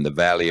moon in the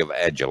valley of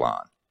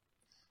Ajalon.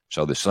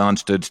 So the sun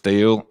stood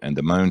still, and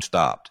the moon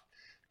stopped,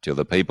 till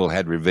the people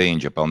had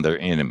revenge upon their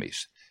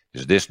enemies.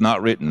 Is this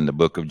not written in the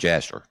book of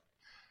Jasher?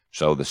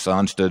 So the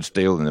sun stood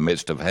still in the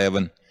midst of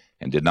heaven,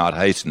 and did not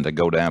hasten to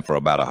go down for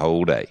about a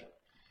whole day.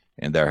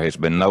 And there has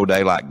been no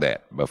day like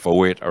that,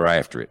 before it or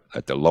after it,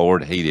 that the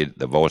Lord heeded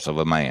the voice of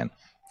a man,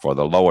 for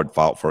the Lord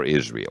fought for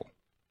Israel.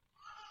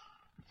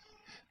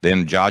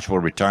 Then Joshua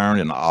returned,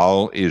 and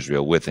all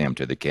Israel with him,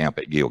 to the camp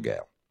at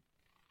Gilgal.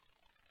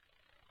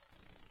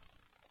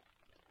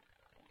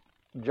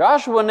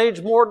 Joshua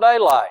needs more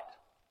daylight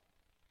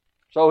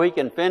so he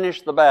can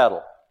finish the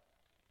battle.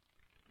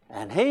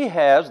 And he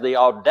has the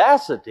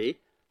audacity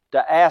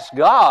to ask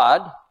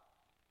God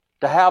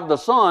to have the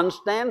sun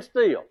stand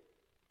still.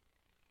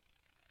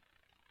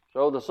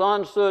 So the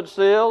sun stood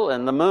still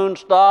and the moon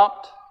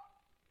stopped.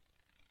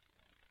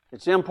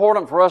 It's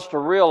important for us to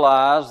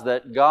realize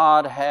that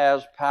God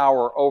has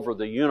power over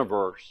the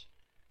universe,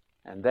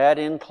 and that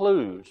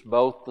includes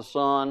both the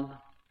sun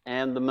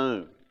and the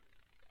moon.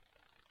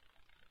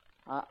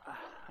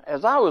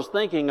 As I was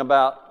thinking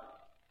about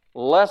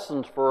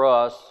lessons for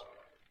us,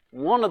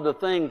 one of the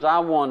things I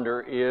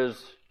wonder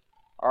is,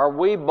 are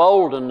we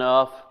bold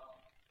enough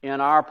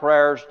in our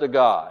prayers to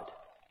God?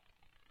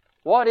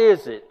 What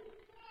is it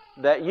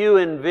that you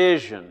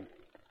envision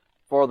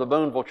for the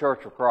Boonville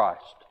Church of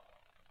Christ?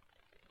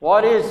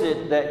 What is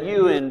it that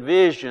you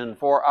envision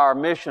for our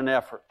mission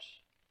efforts?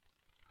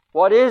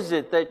 What is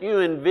it that you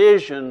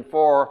envision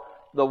for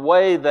the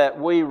way that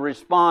we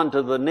respond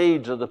to the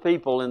needs of the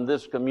people in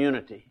this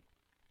community?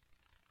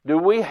 Do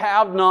we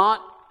have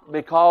not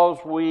because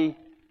we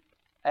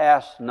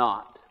ask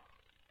not?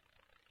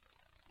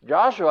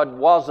 Joshua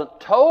wasn't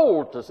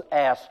told to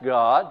ask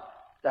God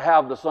to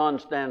have the sun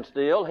stand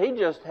still. He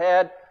just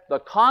had the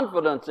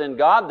confidence in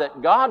God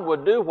that God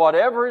would do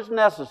whatever is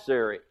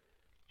necessary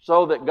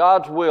so that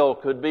God's will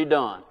could be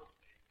done.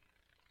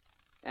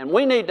 And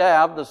we need to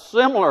have the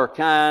similar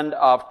kind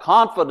of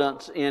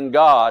confidence in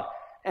God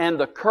and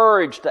the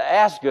courage to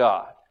ask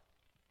God.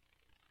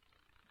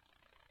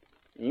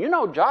 You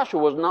know, Joshua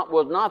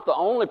was not the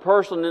only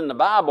person in the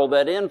Bible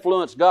that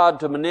influenced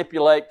God to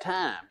manipulate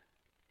time.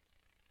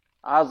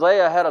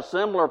 Isaiah had a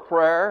similar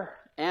prayer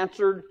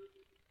answered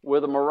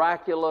with a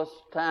miraculous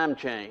time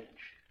change.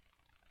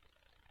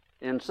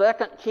 In 2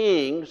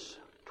 Kings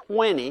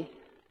 20,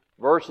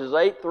 verses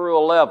 8 through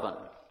 11,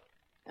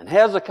 and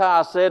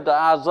Hezekiah said to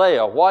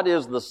Isaiah, "What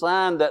is the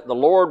sign that the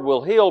Lord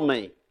will heal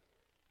me,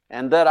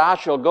 and that I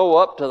shall go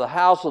up to the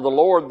house of the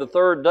Lord the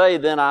third day?"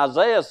 Then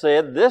Isaiah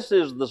said, "This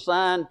is the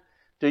sign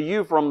to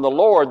you from the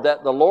Lord,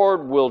 that the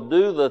Lord will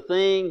do the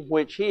thing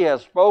which He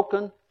has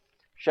spoken.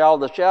 shall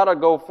the shadow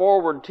go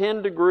forward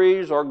 10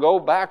 degrees or go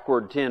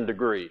backward 10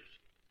 degrees?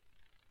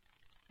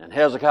 And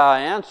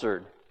Hezekiah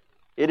answered,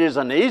 it is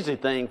an easy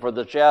thing for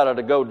the shadow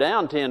to go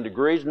down 10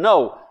 degrees.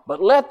 No,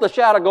 but let the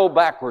shadow go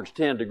backwards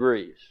 10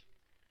 degrees.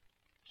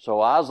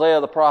 So Isaiah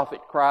the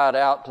prophet cried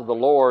out to the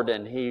Lord,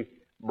 and he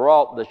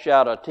brought the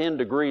shadow 10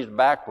 degrees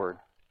backward,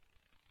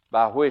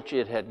 by which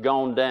it had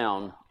gone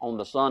down on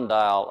the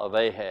sundial of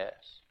Ahaz.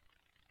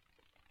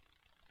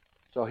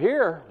 So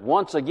here,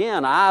 once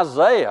again,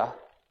 Isaiah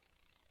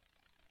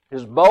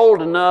is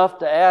bold enough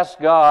to ask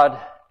God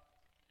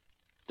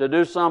to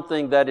do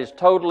something that is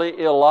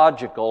totally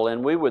illogical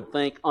and we would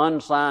think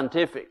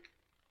unscientific.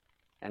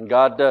 And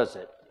God does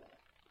it.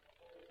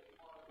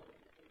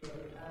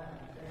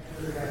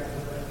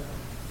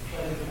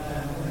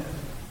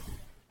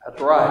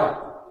 That's right.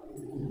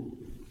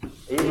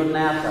 Even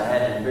NASA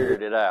hadn't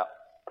figured it out.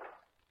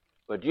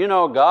 But you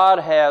know, God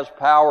has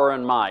power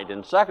and might.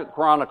 In 2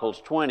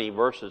 Chronicles 20,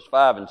 verses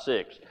 5 and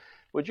 6.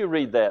 Would you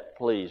read that,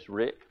 please,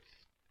 Rick?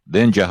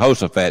 Then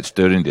Jehoshaphat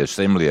stood in the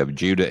assembly of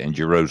Judah and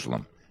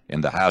Jerusalem in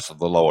the house of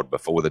the Lord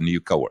before the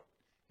new court,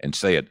 and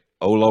said,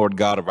 O Lord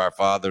God of our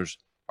fathers,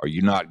 are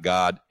you not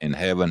God in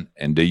heaven,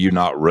 and do you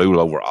not rule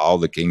over all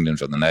the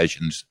kingdoms of the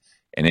nations?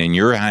 And in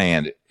your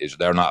hand is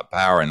there not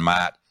power and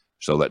might,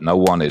 so that no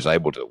one is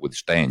able to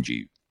withstand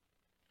you?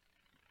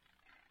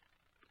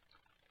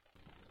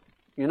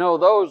 You know,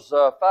 those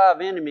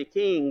 5 enemy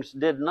kings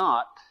did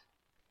not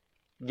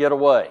get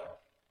away.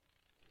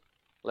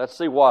 Let's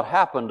see what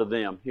happened to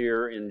them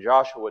here in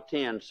Joshua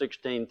 10,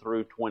 16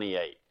 through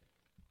 28.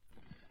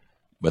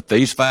 But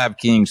these 5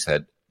 kings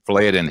had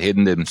fled and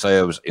hidden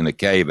themselves in a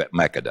cave at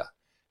Makkedah.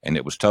 And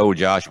it was told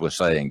Joshua,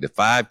 saying, the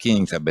 5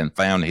 kings have been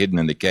found hidden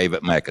in the cave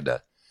at Makkedah.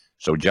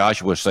 So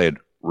Joshua said,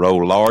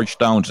 roll large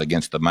stones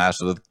against the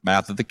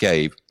mouth of the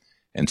cave,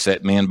 and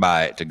set men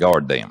by it to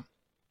guard them.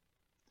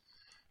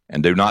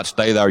 And do not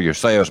stay there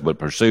yourselves, but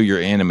pursue your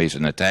enemies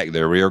and attack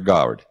their rear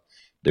guard.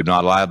 Do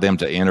not allow them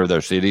to enter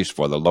their cities,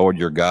 for the Lord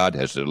your God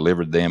has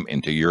delivered them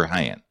into your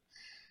hand.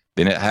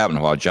 Then it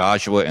happened, while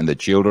Joshua and the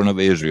children of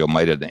Israel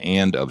made an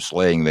end of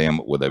slaying them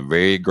with a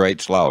very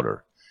great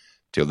slaughter,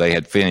 till they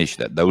had finished,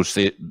 that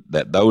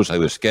those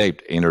who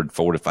escaped entered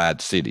fortified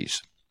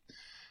cities.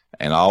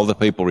 And all the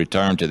people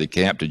returned to the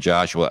camp to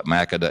Joshua at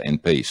Makkedah in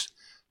peace.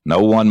 No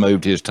one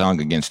moved his tongue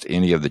against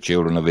any of the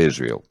children of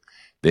Israel.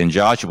 Then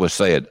Joshua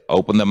said,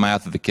 open the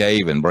mouth of the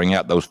cave and bring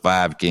out those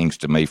 5 kings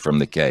to me from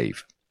the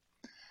cave.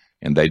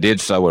 And they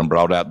did so, and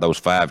brought out those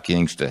 5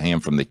 kings to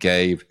him from the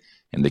cave,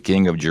 and the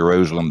king of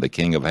Jerusalem, the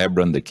king of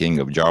Hebron, the king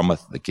of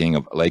Jarmuth, the king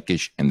of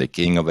Lachish, and the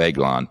king of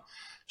Eglon.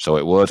 So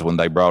it was, when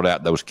they brought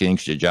out those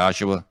kings to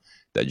Joshua,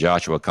 that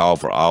Joshua called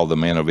for all the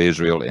men of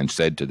Israel, and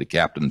said to the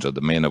captains of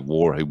the men of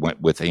war who went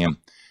with him,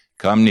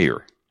 come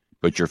near,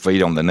 put your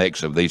feet on the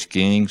necks of these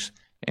kings.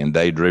 And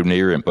they drew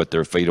near and put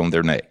their feet on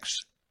their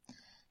necks.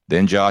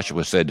 Then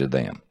Joshua said to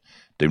them,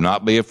 do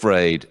not be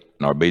afraid,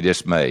 nor be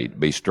dismayed.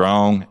 Be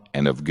strong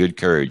and of good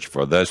courage,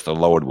 for thus the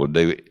Lord will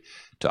do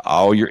to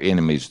all your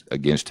enemies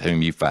against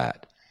whom you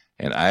fight.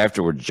 And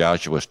afterward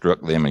Joshua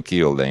struck them and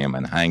killed them,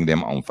 and hanged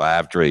them on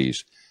 5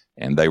 trees,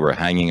 and they were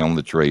hanging on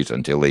the trees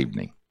until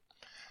evening.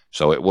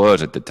 So it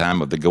was at the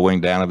time of the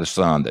going down of the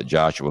sun that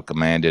Joshua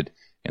commanded,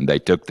 and they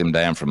took them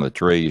down from the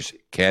trees,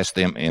 cast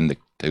them into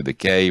the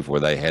cave where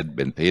they had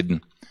been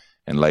hidden,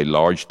 and laid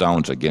large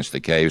stones against the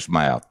cave's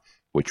mouth,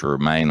 which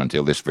remain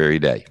until this very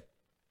day.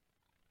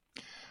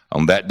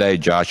 On that day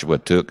Joshua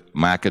took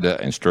Makkedah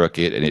and struck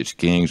it and its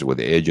kings with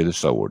the edge of the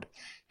sword.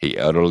 He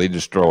utterly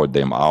destroyed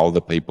them, all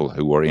the people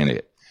who were in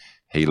it.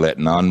 He let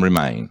none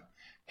remain.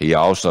 He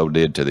also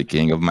did to the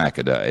king of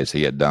Makkedah as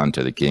he had done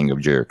to the king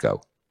of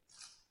Jericho.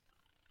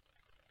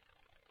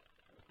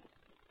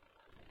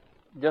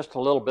 Just a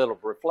little bit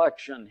of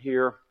reflection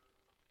here.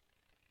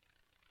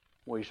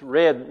 We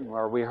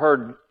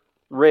heard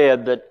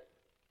read that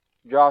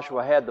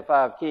Joshua had the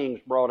 5 kings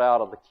brought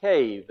out of the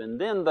cave, and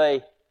then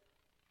they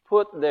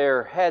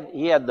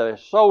he had the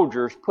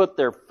soldiers put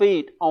their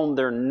feet on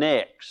their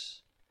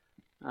necks.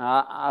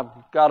 I've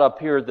got up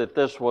here that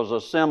this was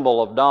a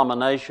symbol of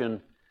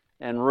domination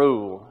and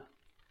rule.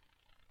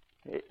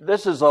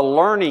 This is a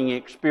learning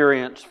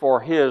experience for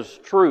his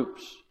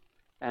troops,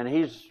 and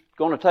he's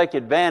going to take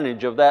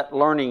advantage of that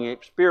learning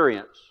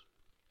experience.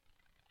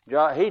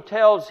 He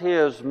tells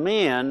his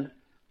men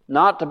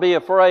not to be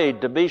afraid,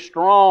 to be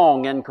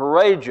strong and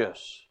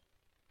courageous.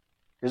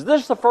 Is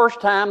this the first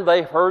time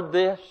they've heard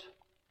this?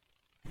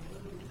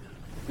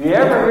 Do you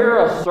ever hear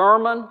a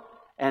sermon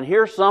and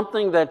hear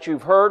something that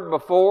you've heard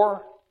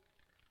before?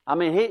 I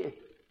mean,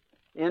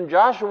 in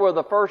Joshua,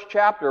 the 1st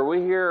chapter,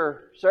 we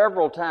hear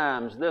several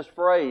times this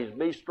phrase,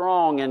 be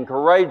strong and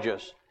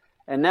courageous.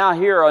 And now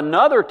here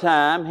another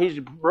time, he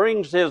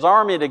brings his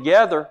army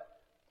together.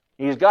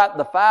 He's got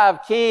the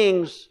 5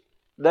 kings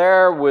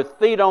there with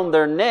feet on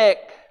their neck,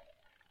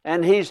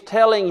 and he's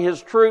telling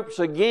his troops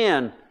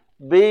again,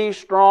 be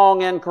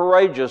strong and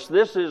courageous.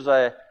 This is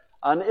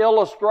an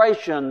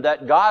illustration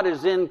that God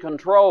is in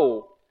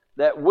control,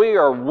 that we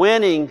are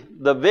winning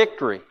the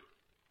victory.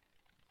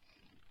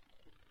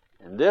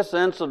 And this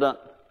incident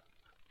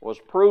was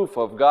proof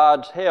of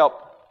God's help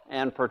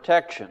and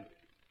protection.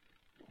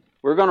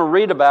 We're going to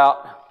read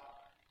about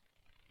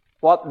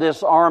what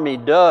this army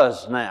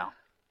does now.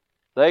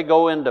 They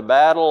go into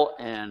battle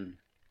and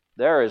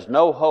there is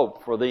no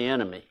hope for the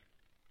enemy.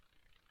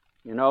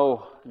 You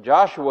know,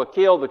 Joshua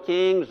killed the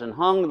kings and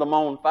hung them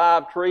on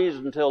 5 trees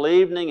until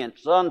evening. At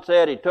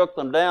sunset, he took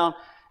them down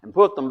and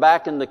put them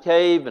back in the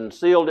cave and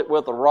sealed it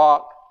with a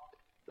rock.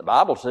 The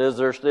Bible says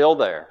they're still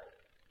there.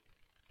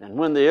 And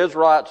when the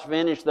Israelites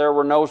finished, there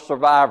were no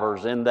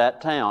survivors in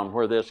that town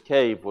where this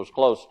cave was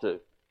close to.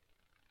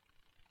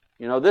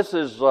 You know, this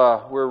is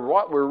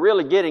what we're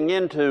really getting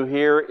into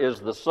here is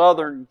the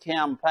southern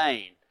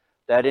campaign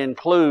that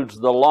includes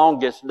the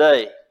longest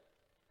day.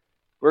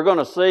 We're going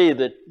to see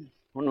that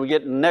when we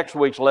get to next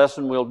week's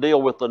lesson, we'll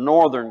deal with the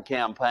northern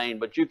campaign.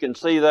 But you can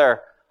see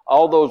there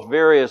all those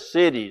various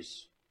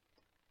cities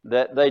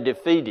that they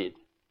defeated.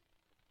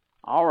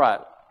 All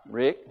right,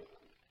 Rick.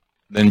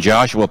 Then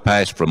Joshua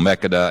passed from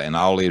Makkedah and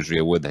all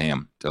Israel with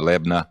him to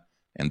Libnah,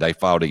 and they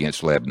fought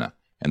against Libnah.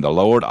 And the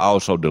Lord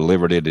also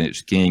delivered it and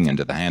its king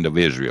into the hand of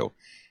Israel.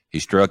 He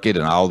struck it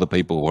and all the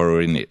people who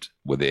were in it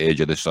with the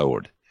edge of the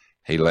sword.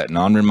 He let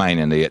none remain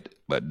in it,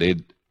 but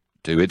did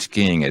to its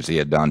king as he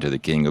had done to the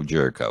king of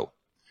Jericho.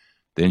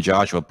 Then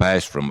Joshua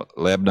passed from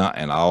Libnah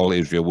and all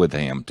Israel with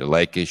him to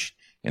Lachish,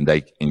 and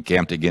they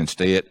encamped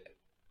against it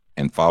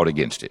and fought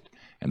against it.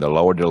 And the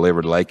Lord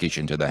delivered Lachish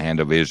into the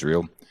hand of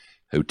Israel,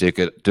 who took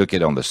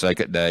it on the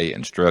second day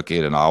and struck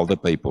it and all the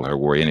people who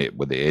were in it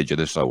with the edge of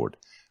the sword,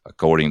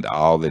 according to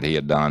all that he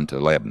had done to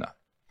Libnah.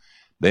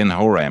 Then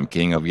Horam,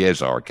 king of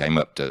Yazar, came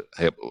up to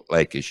help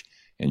Lachish,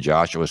 and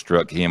Joshua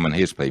struck him and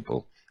his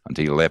people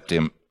until he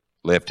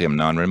left him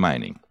none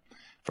remaining.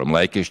 From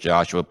Lachish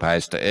Joshua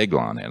passed to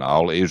Eglon, and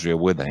all Israel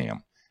with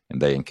him,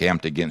 and they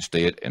encamped against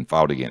it and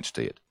fought against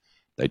it.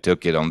 They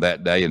took it on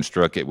that day and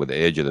struck it with the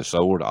edge of the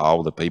sword.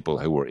 All the people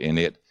who were in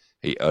it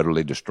he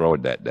utterly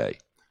destroyed that day,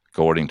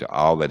 according to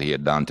all that he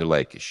had done to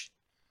Lachish.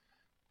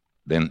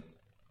 Then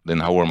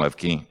Horam of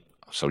king.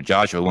 So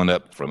Joshua went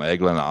up from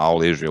Eglon and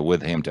all Israel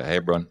with him to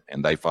Hebron,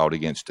 and they fought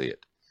against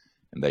it.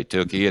 And they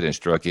took it and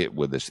struck it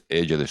with the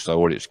edge of the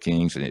sword, its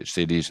kings and its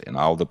cities, and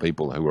all the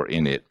people who were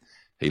in it.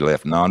 He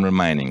left none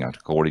remaining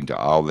according to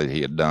all that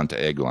he had done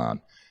to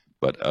Eglon,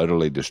 but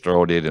utterly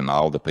destroyed it and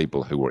all the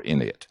people who were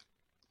in it.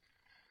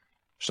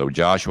 So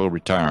Joshua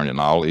returned and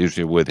all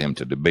Israel with him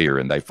to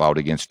Debir, and they fought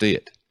against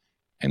it.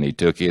 And he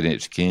took it and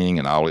its king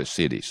and all its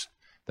cities.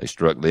 They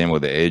struck them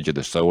with the edge of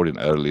the sword and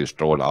utterly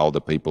destroyed all the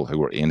people who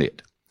were in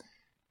it.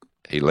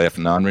 He left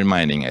none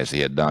remaining as he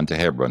had done to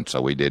Hebron,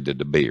 so he did to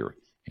Debir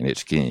and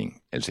its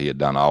king, as he had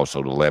done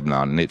also to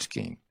Lebanon and its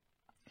king.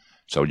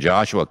 So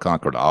Joshua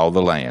conquered all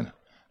the land,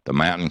 the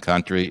mountain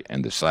country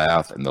and the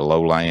south and the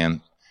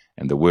lowland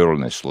and the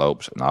wilderness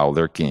slopes and all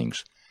their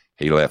kings.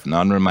 He left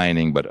none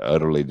remaining, but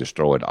utterly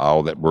destroyed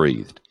all that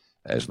breathed,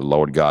 as the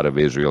Lord God of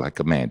Israel had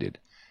commanded.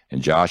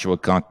 And Joshua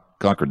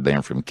conquered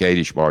them from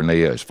Kadesh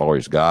Barnea as far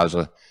as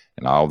Gaza,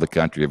 and all the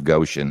country of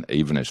Goshen,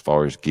 even as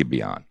far as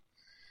Gibeon.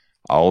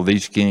 All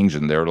these kings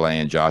and their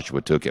land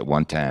Joshua took at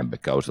one time,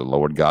 because the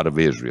Lord God of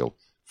Israel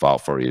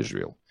fought for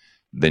Israel.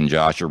 Then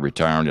Joshua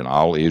returned and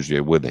all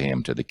Israel with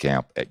him to the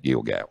camp at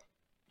Gilgal.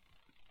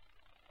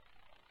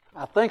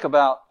 I think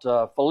about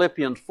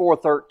Philippians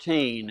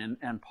 4:13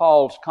 and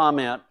Paul's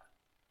comment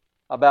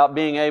about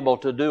being able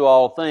to do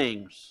all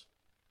things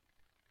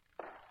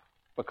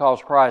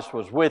because Christ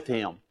was with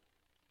him.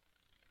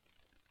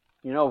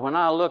 You know, when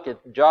I look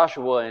at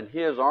Joshua and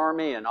his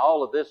army and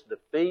all of this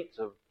defeats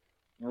of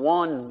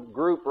one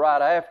group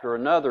right after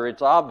another,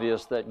 it's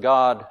obvious that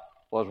God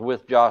was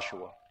with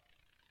Joshua.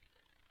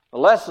 The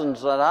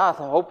lessons that I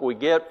hope we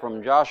get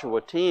from Joshua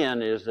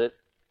 10 is that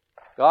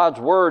God's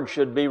Word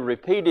should be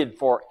repeated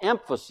for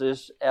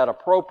emphasis at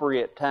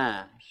appropriate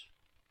times.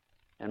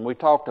 And we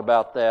talked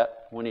about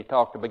that when he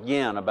talked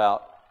again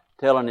about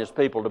telling his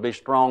people to be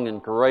strong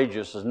and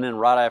courageous, and then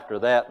right after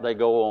that they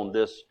go on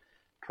this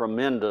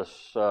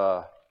tremendous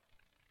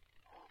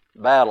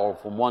battle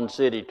from one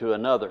city to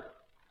another.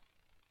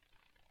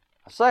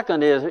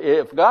 Second is,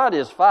 if God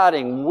is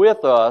fighting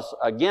with us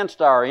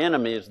against our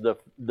enemies,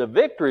 the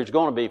victory is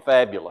going to be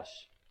fabulous.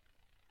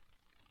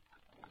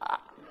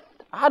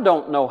 I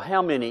don't know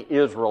how many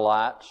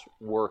Israelites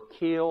were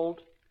killed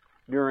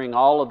during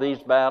all of these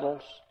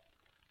battles,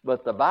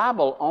 but the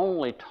Bible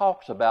only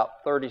talks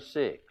about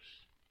 36.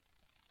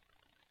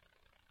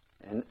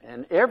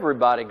 And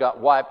everybody got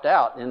wiped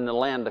out in the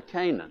land of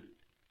Canaan.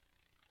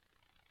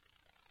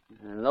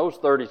 And those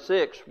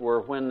 36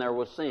 were when there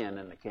was sin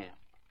in the camp.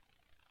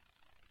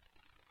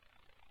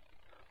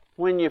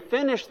 When you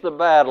finish the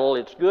battle,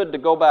 it's good to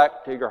go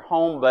back to your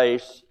home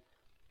base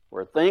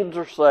where things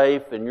are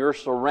safe and you're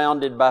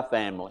surrounded by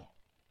family.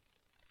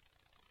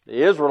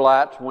 The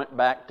Israelites went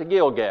back to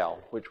Gilgal,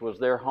 which was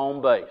their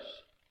home base.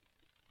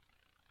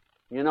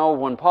 You know,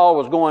 when Paul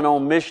was going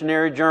on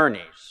missionary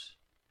journeys,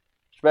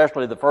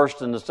 especially the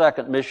first and the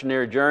second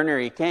missionary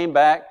journey, he came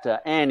back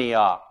to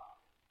Antioch.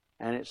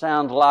 And it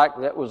sounds like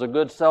that was a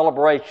good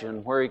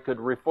celebration where he could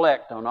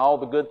reflect on all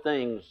the good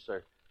things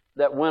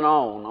that went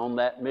on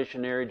that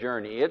missionary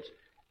journey.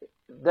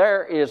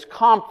 There is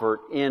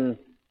comfort in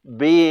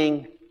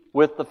being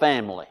with the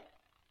family.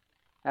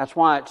 That's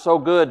why it's so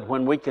good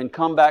when we can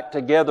come back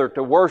together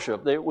to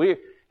worship.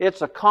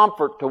 It's a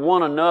comfort to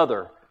one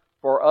another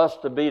for us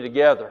to be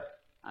together.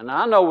 And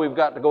I know we've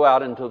got to go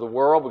out into the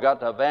world. We've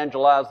got to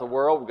evangelize the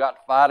world. We've got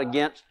to fight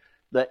against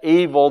the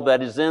evil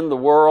that is in the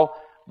world.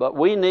 But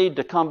we need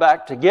to come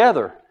back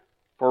together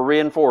for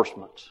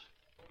reinforcements.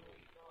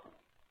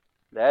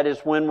 That is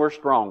when we're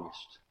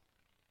strongest.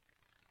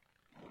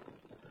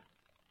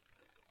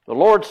 The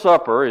Lord's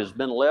Supper has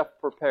been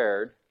left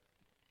prepared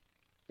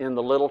in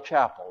the little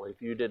chapel.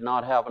 If you did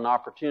not have an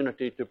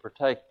opportunity to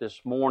partake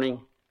this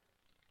morning,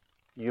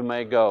 you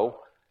may go.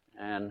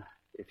 And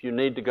if you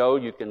need to go,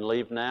 you can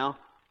leave now.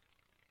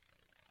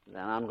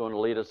 Then I'm going to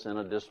lead us in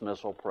a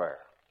dismissal prayer.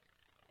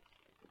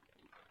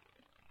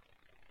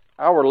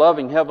 Our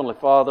loving Heavenly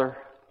Father,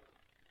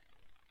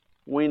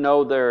 we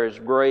know there is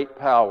great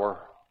power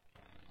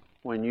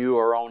when you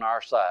are on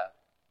our side.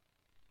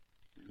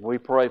 We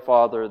pray,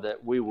 Father,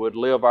 that we would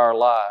live our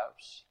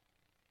lives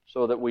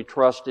so that we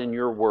trust in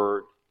your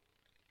word,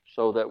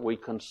 so that we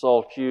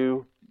consult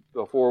you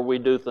before we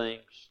do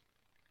things,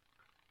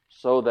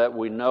 so that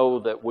we know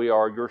that we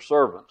are your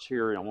servants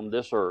here on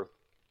this earth.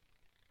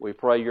 We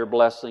pray your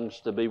blessings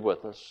to be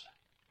with us.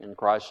 In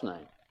Christ's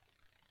name,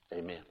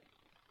 amen.